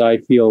Summer's I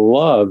Feel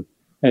Love.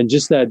 And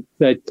just that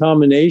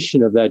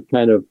combination of that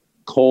kind of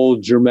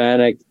cold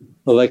Germanic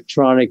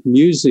electronic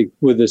music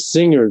with a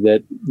singer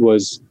that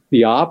was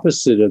the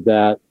opposite of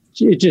that,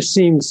 it just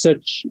seemed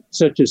such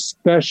a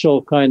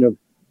special kind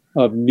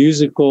of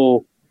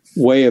musical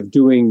way of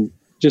doing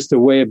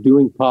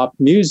pop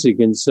music.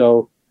 And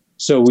so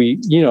we,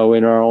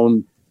 in our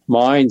own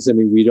minds,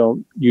 we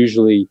don't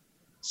usually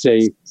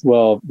say,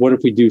 well, what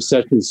if we do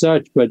such and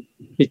such? But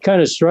it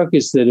kind of struck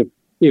us that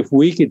if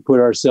we could put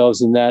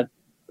ourselves in that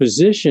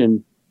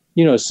position,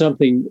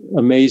 something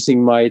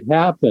amazing might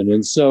happen.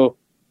 And so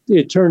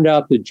it turned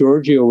out that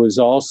Giorgio was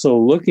also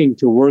looking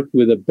to work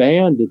with a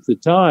band at the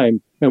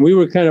time. And we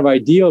were kind of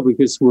ideal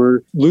because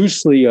we're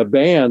loosely a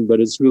band, but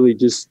it's really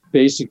just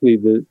basically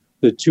the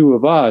two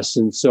of us.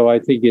 And so I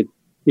think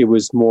it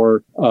was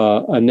more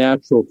a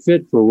natural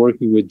fit for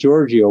working with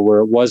Giorgio, where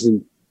it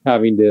wasn't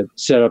having to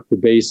set up the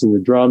bass and the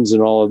drums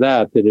and all of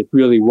that it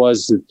really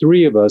was the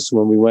three of us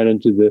when we went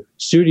into the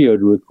studio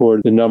to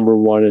record the number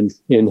one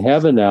in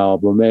Heaven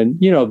album. And,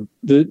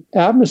 the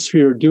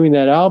atmosphere of doing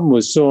that album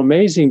was so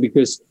amazing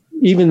because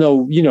even though,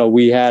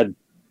 we had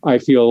I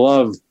Feel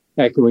Love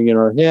echoing in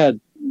our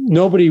head,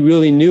 nobody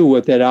really knew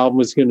what that album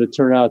was going to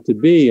turn out to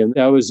be. And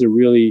that was a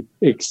really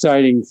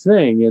exciting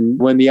thing. And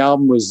when the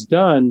album was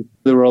done,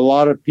 there were a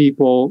lot of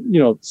people,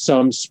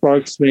 some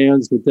Sparks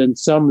fans, but then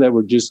some that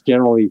were just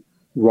generally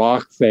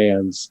rock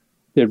fans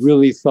that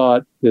really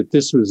thought that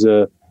this was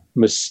a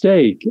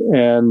mistake.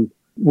 And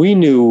we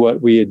knew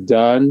what we had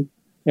done,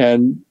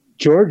 and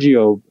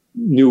Giorgio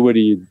knew what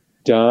he had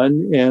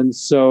done. And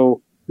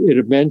so it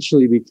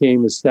eventually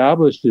became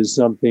established as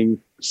something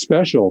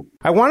special.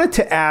 I wanted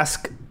to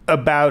ask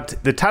about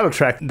the title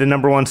track, the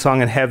number one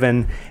song in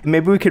Heaven.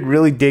 Maybe we could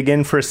really dig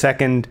in for a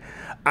second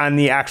on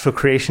the actual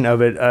creation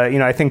of it.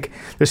 I think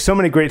there's so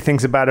many great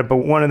things about it, but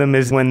one of them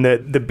is when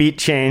the beat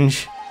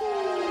change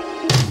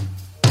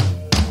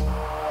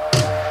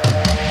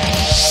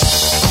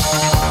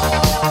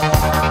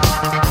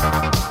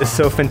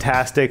so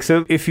fantastic.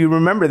 So if you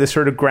remember the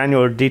sort of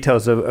granular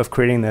details of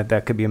creating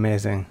that could be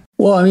amazing.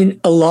 Well, I mean,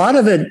 a lot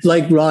of it,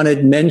 like Ron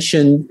had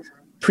mentioned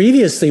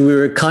previously, we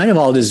were kind of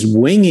all just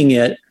winging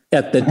it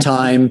at the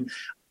time.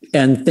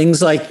 And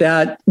things like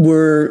that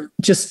were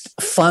just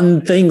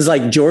fun things.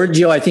 Like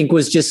Giorgio, I think,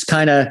 was just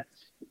kind of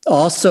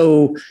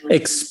also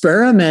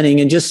experimenting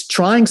and just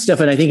trying stuff.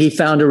 And I think he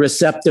found a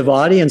receptive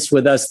audience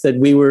with us, that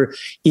we were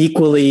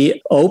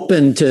equally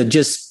open to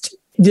just,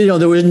 there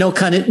was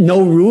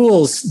no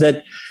rules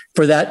that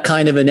for that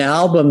kind of an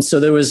album. So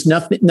there was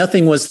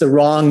nothing was the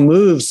wrong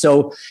move.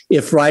 So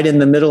if right in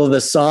the middle of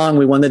the song,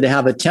 we wanted to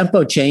have a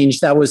tempo change,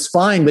 that was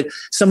fine. But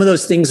some of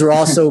those things were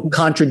also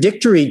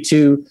contradictory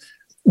to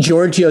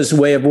Giorgio's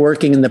way of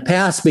working in the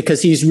past,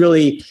 because he's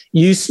really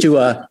used to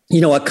a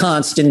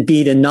constant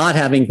beat and not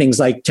having things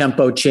like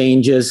tempo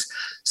changes.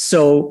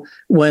 So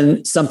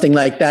when something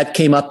like that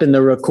came up in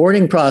the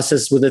recording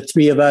process with the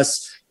three of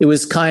us, it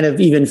was kind of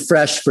even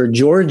fresh for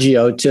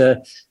Giorgio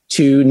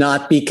to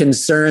not be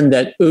concerned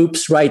that,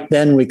 oops, right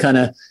then we kind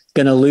of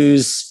going to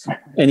lose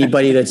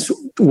anybody that's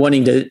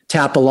wanting to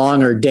tap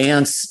along or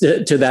dance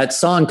to that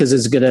song, because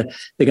they're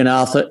going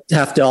to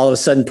have to all of a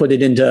sudden put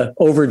it into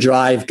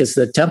overdrive because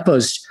the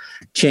tempo's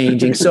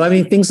changing. So, I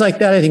mean, things like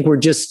that, I think, were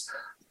just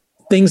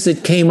things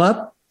that came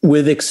up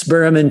with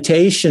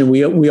experimentation.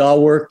 We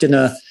all worked in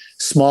a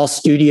small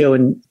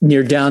studio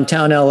near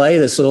downtown LA,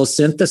 this little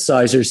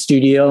synthesizer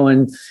studio,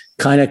 and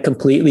kind of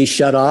completely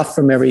shut off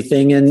from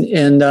everything.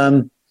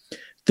 And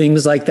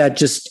things like that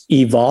just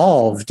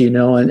evolved,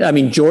 And I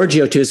mean,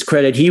 Giorgio, to his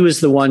credit, he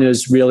was the one who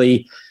was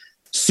really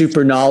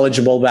super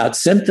knowledgeable about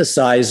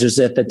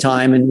synthesizers at the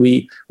time. And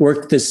we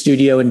worked at this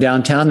studio in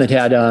downtown that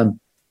had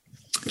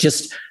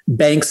just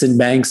banks and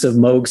banks of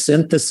Moog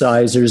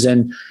synthesizers.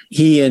 And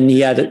he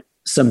had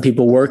some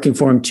people working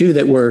for him too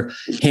that were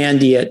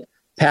handy at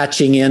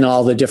patching in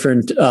all the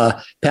different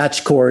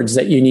patch cords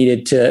that you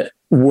needed to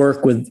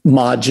work with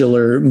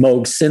modular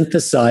Moog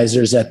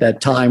synthesizers at that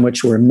time,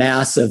 which were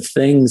massive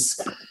things.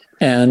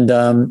 And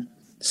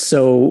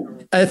so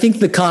I think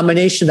the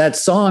combination of that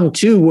song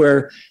too,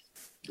 where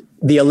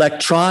the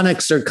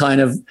electronics are kind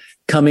of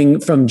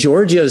coming from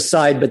Giorgio's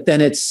side, but then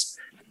it's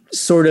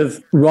sort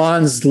of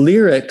Ron's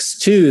lyrics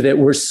too, that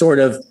were sort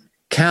of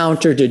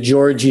counter to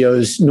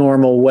Giorgio's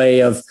normal way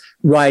of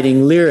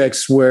writing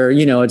lyrics, where,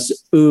 it's,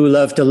 ooh,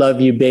 love to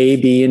love you,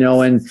 baby, and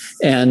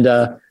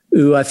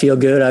ooh, I feel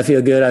good, I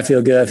feel good, I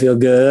feel good, I feel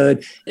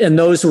good. And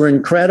those were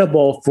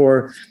incredible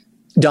for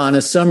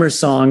Donna Summer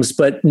songs.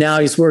 But now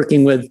he's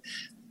working with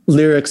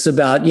lyrics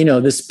about,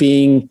 this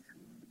being,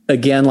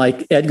 again,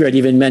 like Edgar had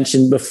even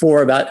mentioned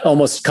before, about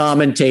almost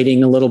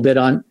commenting on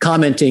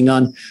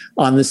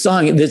the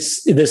song.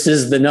 This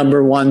is the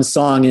number one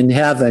song in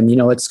heaven.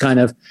 It's kind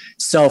of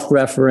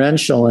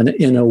self-referential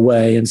in a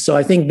way. And so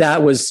I think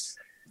that was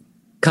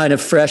kind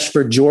of fresh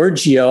for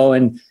Giorgio.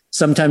 And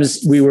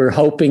sometimes we were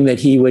hoping that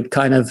he would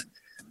kind of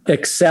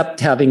accept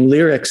having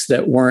lyrics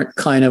that weren't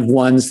kind of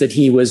ones that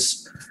he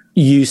was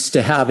used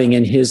to having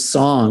in his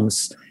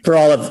songs. For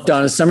all of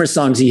Donna Summer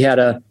songs, he had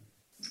a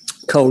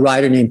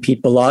co-writer named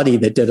Pete Bellotti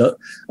that did a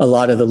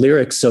lot of the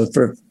lyrics. So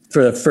for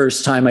the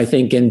first time, I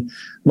think, in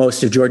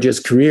most of Giorgio's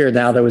career,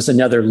 now there was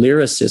another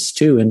lyricist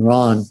too in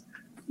Ron.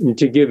 And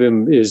to give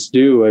him his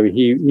due, I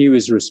mean, he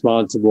was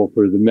responsible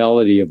for the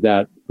melody of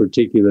that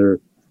particular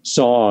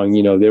song.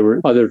 There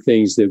were other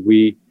things that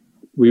we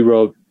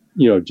wrote,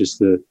 just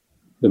the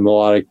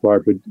melodic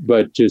part,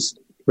 but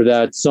just for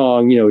that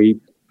song,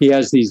 he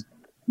has these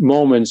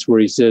moments where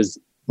he says,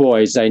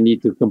 boys, I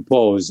need to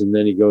compose. And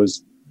then he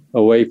goes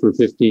away for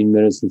 15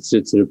 minutes and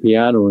sits at a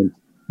piano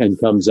and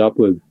comes up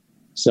with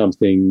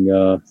something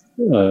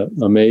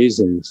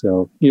amazing.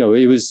 So,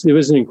 it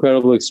was an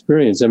incredible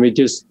experience. I mean,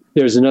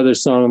 there's another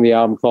song on the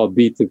album called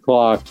Beat the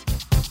Clock.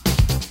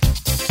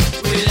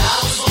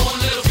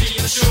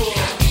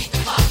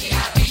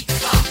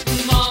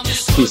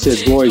 He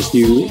said, boys, do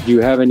you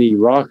have any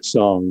rock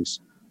songs?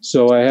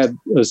 So I had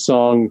a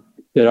song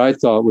that I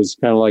thought was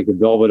kind of like a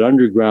Velvet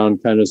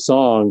Underground kind of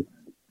song.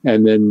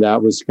 And then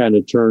that was kind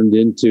of turned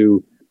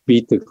into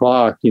Beat the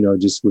Clock,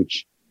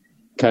 which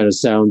kind of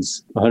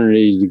sounds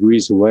 180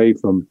 degrees away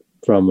from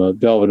a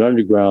Velvet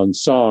Underground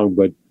song.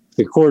 But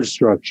the chord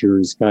structure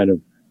is kind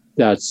of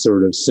that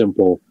sort of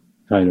simple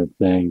kind of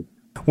thing.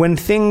 When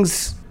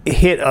things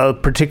hit a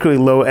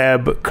particularly low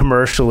ebb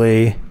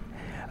commercially,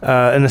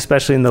 and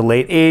especially in the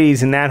late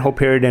 80s, and that whole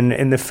period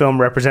in the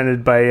film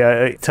represented by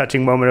a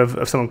touching moment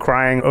of someone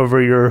crying over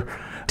your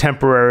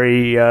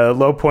temporary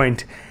low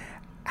point,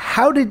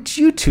 how did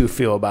you two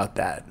feel about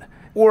that?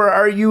 Or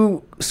are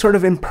you sort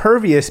of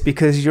impervious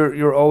because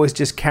you're always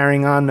just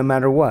carrying on no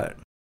matter what?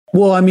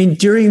 Well, I mean,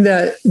 during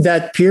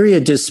that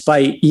period,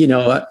 despite,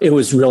 it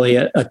was really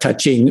a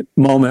touching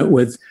moment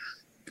with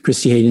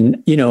Christy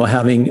Hayden,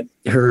 having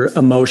her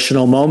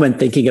emotional moment,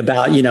 thinking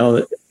about,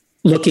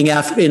 looking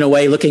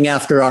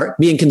after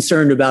being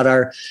concerned about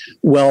our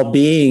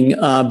well-being.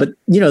 But,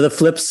 the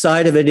flip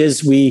side of it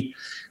is we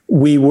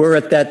were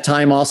at that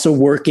time also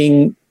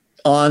working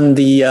on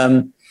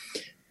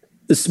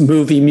this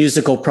movie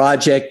musical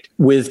project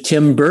with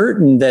Tim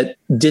Burton that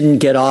didn't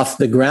get off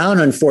the ground,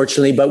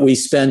 unfortunately, but we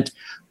spent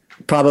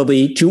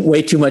probably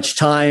way too much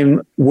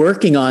time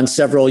working on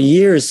several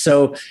years.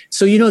 So,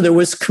 there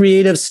was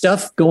creative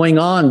stuff going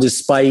on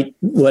despite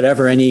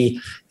whatever any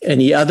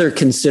other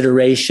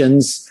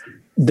considerations.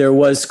 There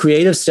was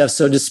creative stuff.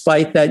 So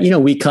despite that,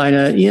 we kind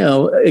of,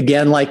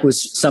 again, like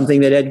was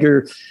something that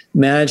Edgar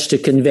managed to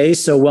convey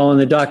so well in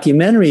the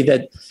documentary,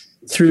 that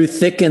through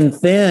thick and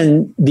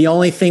thin, the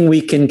only thing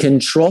we can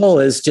control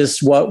is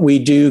just what we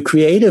do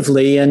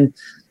creatively. And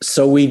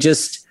so we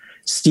just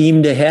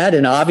steamed ahead.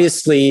 And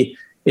obviously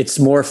it's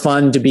more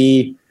fun to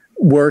be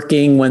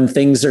working when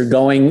things are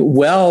going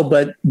well.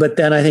 But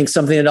then I think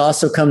something that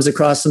also comes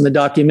across in the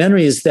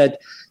documentary is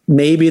that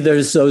maybe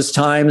there's those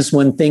times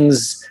when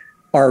things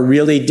are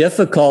really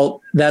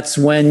difficult. That's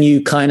when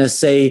you kind of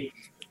say,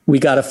 we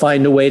got to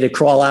find a way to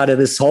crawl out of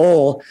this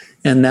hole.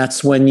 And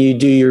that's when you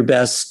do your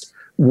best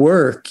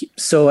work.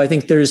 So I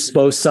think there's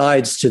both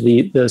sides to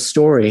the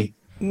story.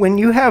 When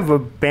you have a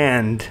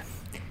band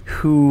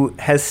who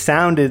has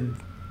sounded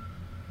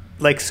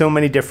like so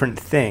many different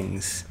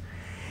things,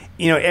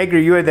 Edgar,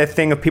 you had that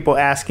thing of people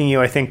asking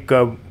you, I think,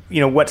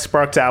 what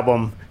Sparks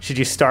album should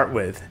you start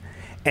with?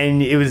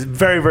 And it was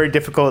very, very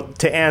difficult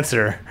to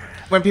answer.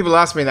 When people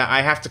ask me that,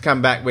 I have to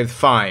come back with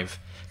 5.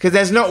 Because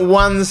there's not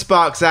one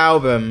Sparks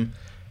album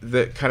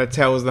that kind of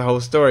tells the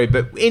whole story.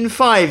 But in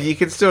 5, you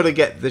can sort of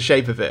get the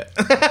shape of it.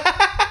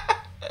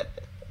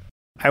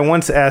 I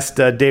once asked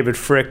David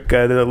Frick,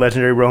 the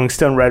legendary Rolling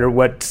Stone writer,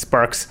 what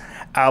Sparks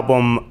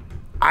album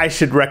I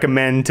should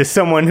recommend to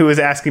someone who was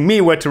asking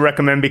me what to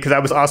recommend, because I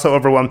was also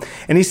overwhelmed.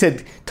 And he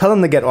said, tell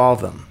them to get all of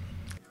them.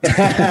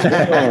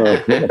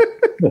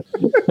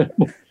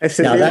 I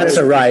said, now that's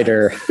a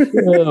writer.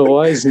 Oh,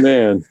 wise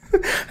man.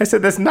 I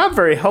said, that's not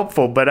very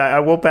helpful, but I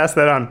will pass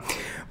that on.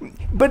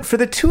 But for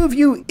the two of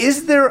you,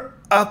 is there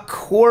a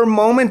core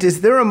moment?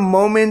 Is there a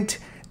moment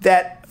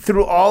that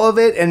through all of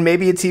it, and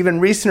maybe it's even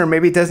recent or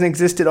maybe it doesn't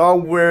exist at all,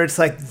 where it's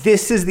like,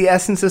 this is the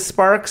essence of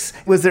Sparks?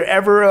 Was there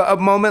ever a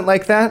moment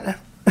like that?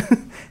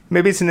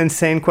 Maybe it's an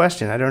insane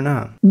question. I don't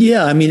know.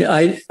 Yeah, I mean,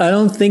 I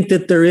don't think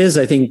that there is.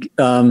 I think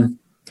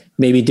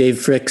maybe Dave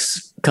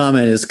Frick's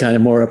comment is kind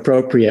of more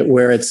appropriate,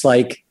 where it's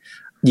like,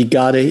 you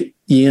gotta,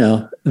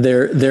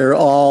 they're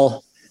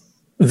all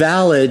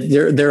valid.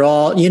 They're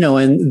all,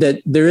 and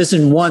that there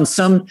isn't one.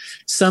 Some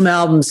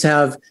albums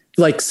have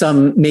like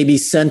some maybe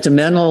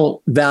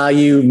sentimental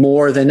value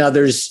more than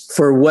others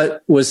for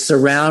what was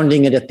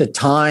surrounding it at the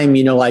time.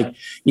 In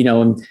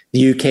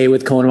the UK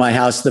with Come On to My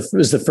House,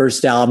 was the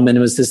first album, and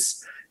it was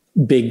this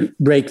big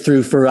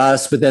breakthrough for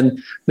us. But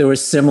then there were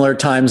similar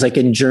times, like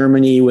in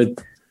Germany with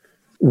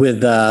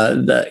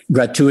the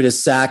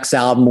Gratuitous Sax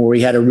album, where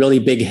we had a really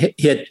big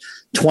hit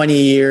 20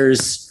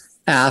 years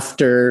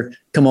after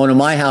Come On to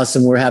My House,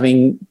 and we're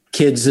having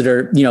kids that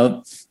are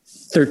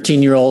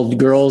 13-year-old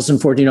girls and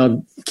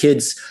 14-year-old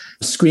kids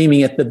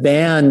screaming at the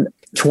band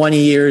 20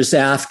 years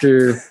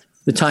after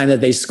the time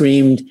that they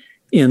screamed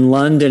in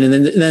London.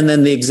 And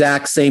then the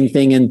exact same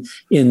thing in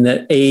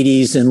the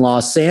 80s in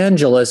Los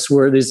Angeles,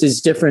 where there's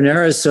these different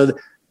eras. So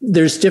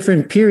there's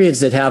different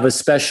periods that have a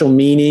special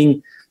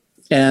meaning.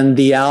 And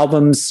the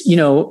albums,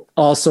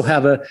 also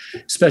have a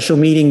special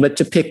meaning. But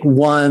to pick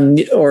one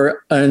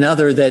or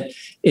another that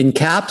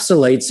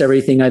encapsulates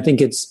everything, I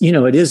think it's,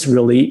 it is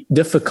really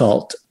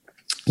difficult.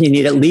 You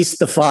need at least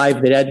the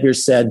 5 that Edgar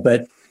said,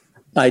 but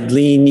I'd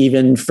lean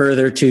even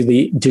further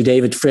to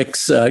David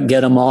Frick's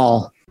Get 'Em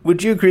All.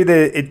 Would you agree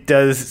that it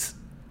does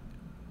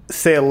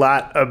say a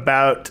lot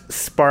about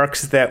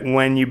Sparks that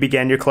when you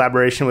began your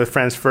collaboration with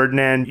Franz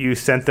Ferdinand, you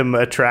sent them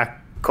a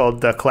track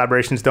called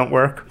Collaborations Don't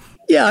Work?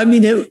 Yeah, I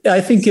mean,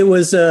 I think it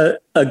was a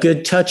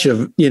good touch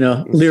of,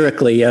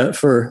 lyrically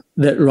for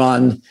that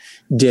Ron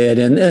did.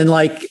 And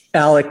like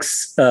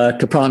Alex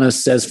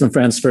Kapranos says from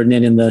Franz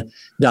Ferdinand in the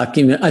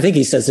document, I think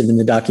he says it in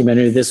the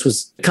documentary, this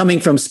was coming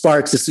from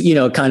Sparks, this,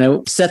 kind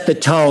of set the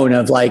tone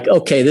of like,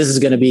 okay, this is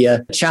going to be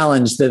a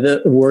challenge,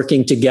 the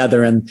working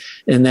together. And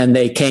then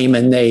they came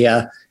and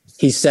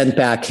he sent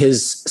back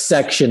his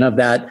section of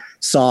that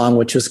song,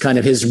 which was kind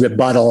of his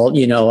rebuttal,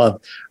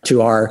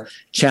 to our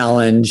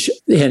challenge,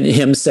 and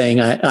him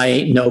saying, I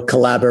ain't no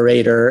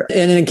collaborator.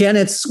 And again,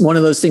 it's one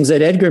of those things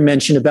that Edgar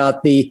mentioned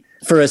about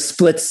for a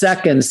split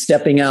second,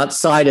 stepping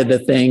outside of the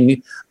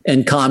thing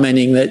and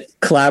commenting that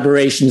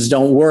collaborations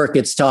don't work.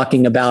 It's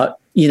talking about,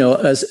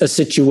 a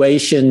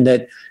situation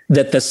that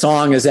the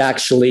song is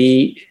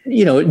actually,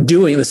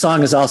 doing. The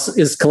song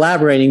is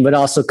collaborating, but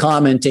also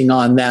commenting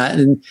on that.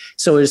 And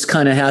so it just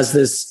kind of has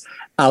this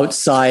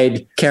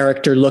outside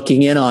character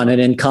looking in on it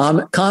and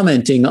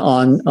commenting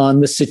on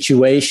the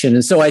situation.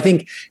 And so I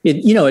think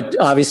it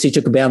obviously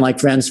took a band like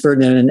Franz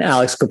Ferdinand and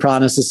Alex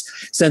Kapranos'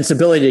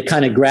 sensibility to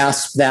kind of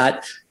grasp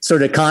that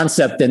sort of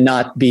concept and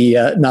not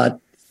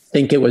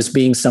think it was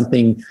being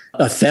something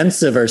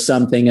offensive or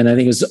something. And I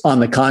think it was on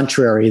the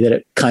contrary, that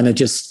it kind of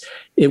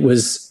it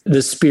was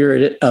the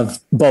spirit of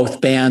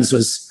both bands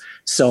was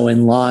so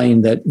in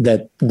line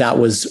that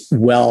was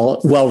well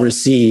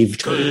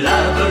received.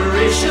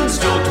 Collaborations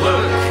don't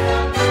work.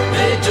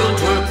 They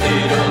don't work.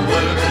 They don't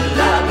work.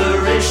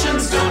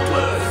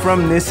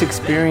 from this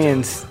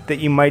experience that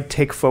you might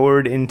take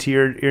forward into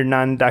your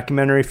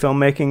non-documentary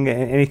filmmaking?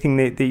 Anything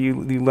that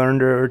you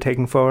learned or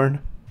taking forward?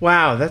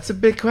 Wow, that's a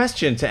big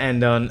question to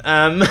end on.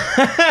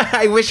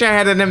 I wish I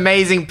had an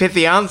amazing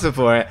pithy answer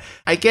for it.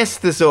 I guess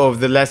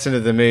the lesson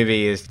of the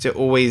movie is to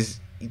always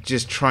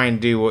just try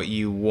and do what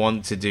you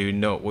want to do,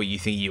 not what you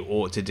think you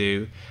ought to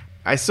do.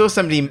 I saw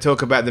somebody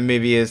talk about the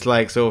movie as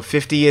like sort of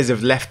 50 years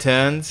of left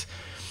turns,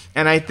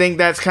 and I think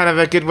that's kind of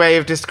a good way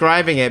of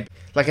describing it.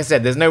 Like I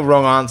said, there's no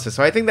wrong answer,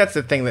 so I think that's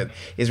the thing that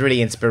is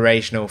really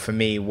inspirational for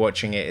me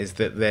watching it, is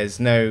that there's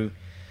no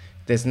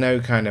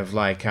kind of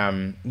like,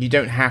 you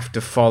don't have to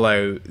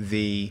follow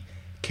the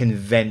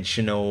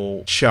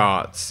conventional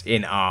charts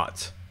in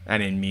art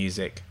and in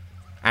music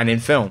and in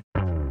film.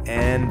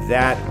 And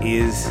that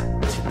is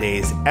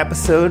today's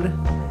episode.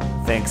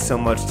 Thanks so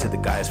much to the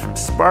guys from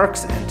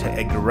Sparks and to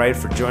Edgar Wright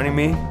for joining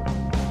me.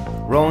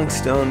 Rolling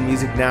Stone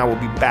Music Now will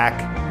be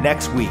back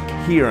next week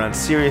here on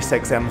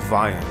SiriusXM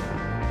Volume,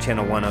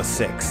 Channel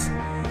 106.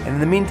 And in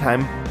the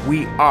meantime,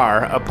 we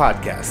are a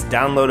podcast.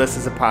 Download us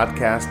as a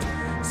podcast.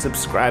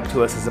 Subscribe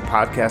to us as a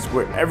podcast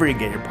wherever you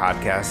get your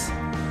podcasts.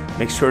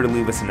 Make sure to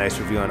leave us a nice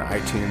review on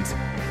iTunes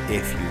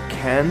if you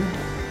can.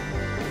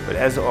 But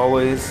as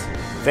always,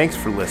 thanks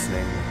for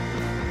listening,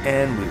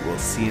 and we will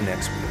see you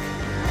next week.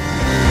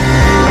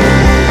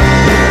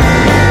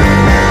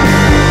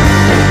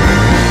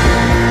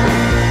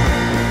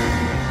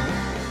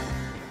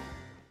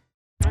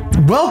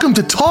 Welcome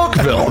to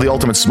Talkville, the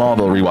ultimate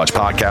Smallville rewatch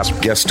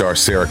podcast. Guest star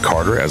Sarah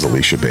Carter as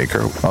Alicia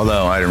Baker,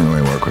 although I didn't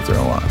really work with her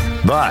a lot.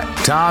 But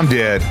Tom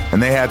did,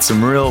 and they had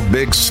some real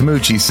big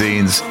smoochy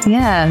scenes.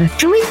 Yeah.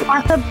 Can we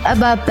talk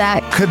about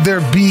that? Could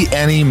there be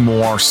any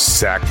more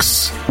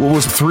sex? What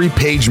was a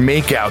 3-page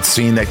makeout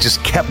scene that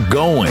just kept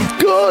going?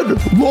 Good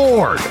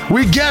Lord,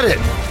 we get it.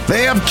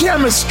 They have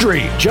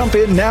chemistry. Jump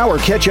in now or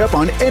catch up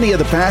on any of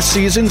the past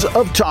seasons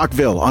of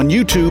Talkville on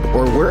YouTube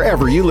or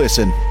wherever you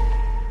listen.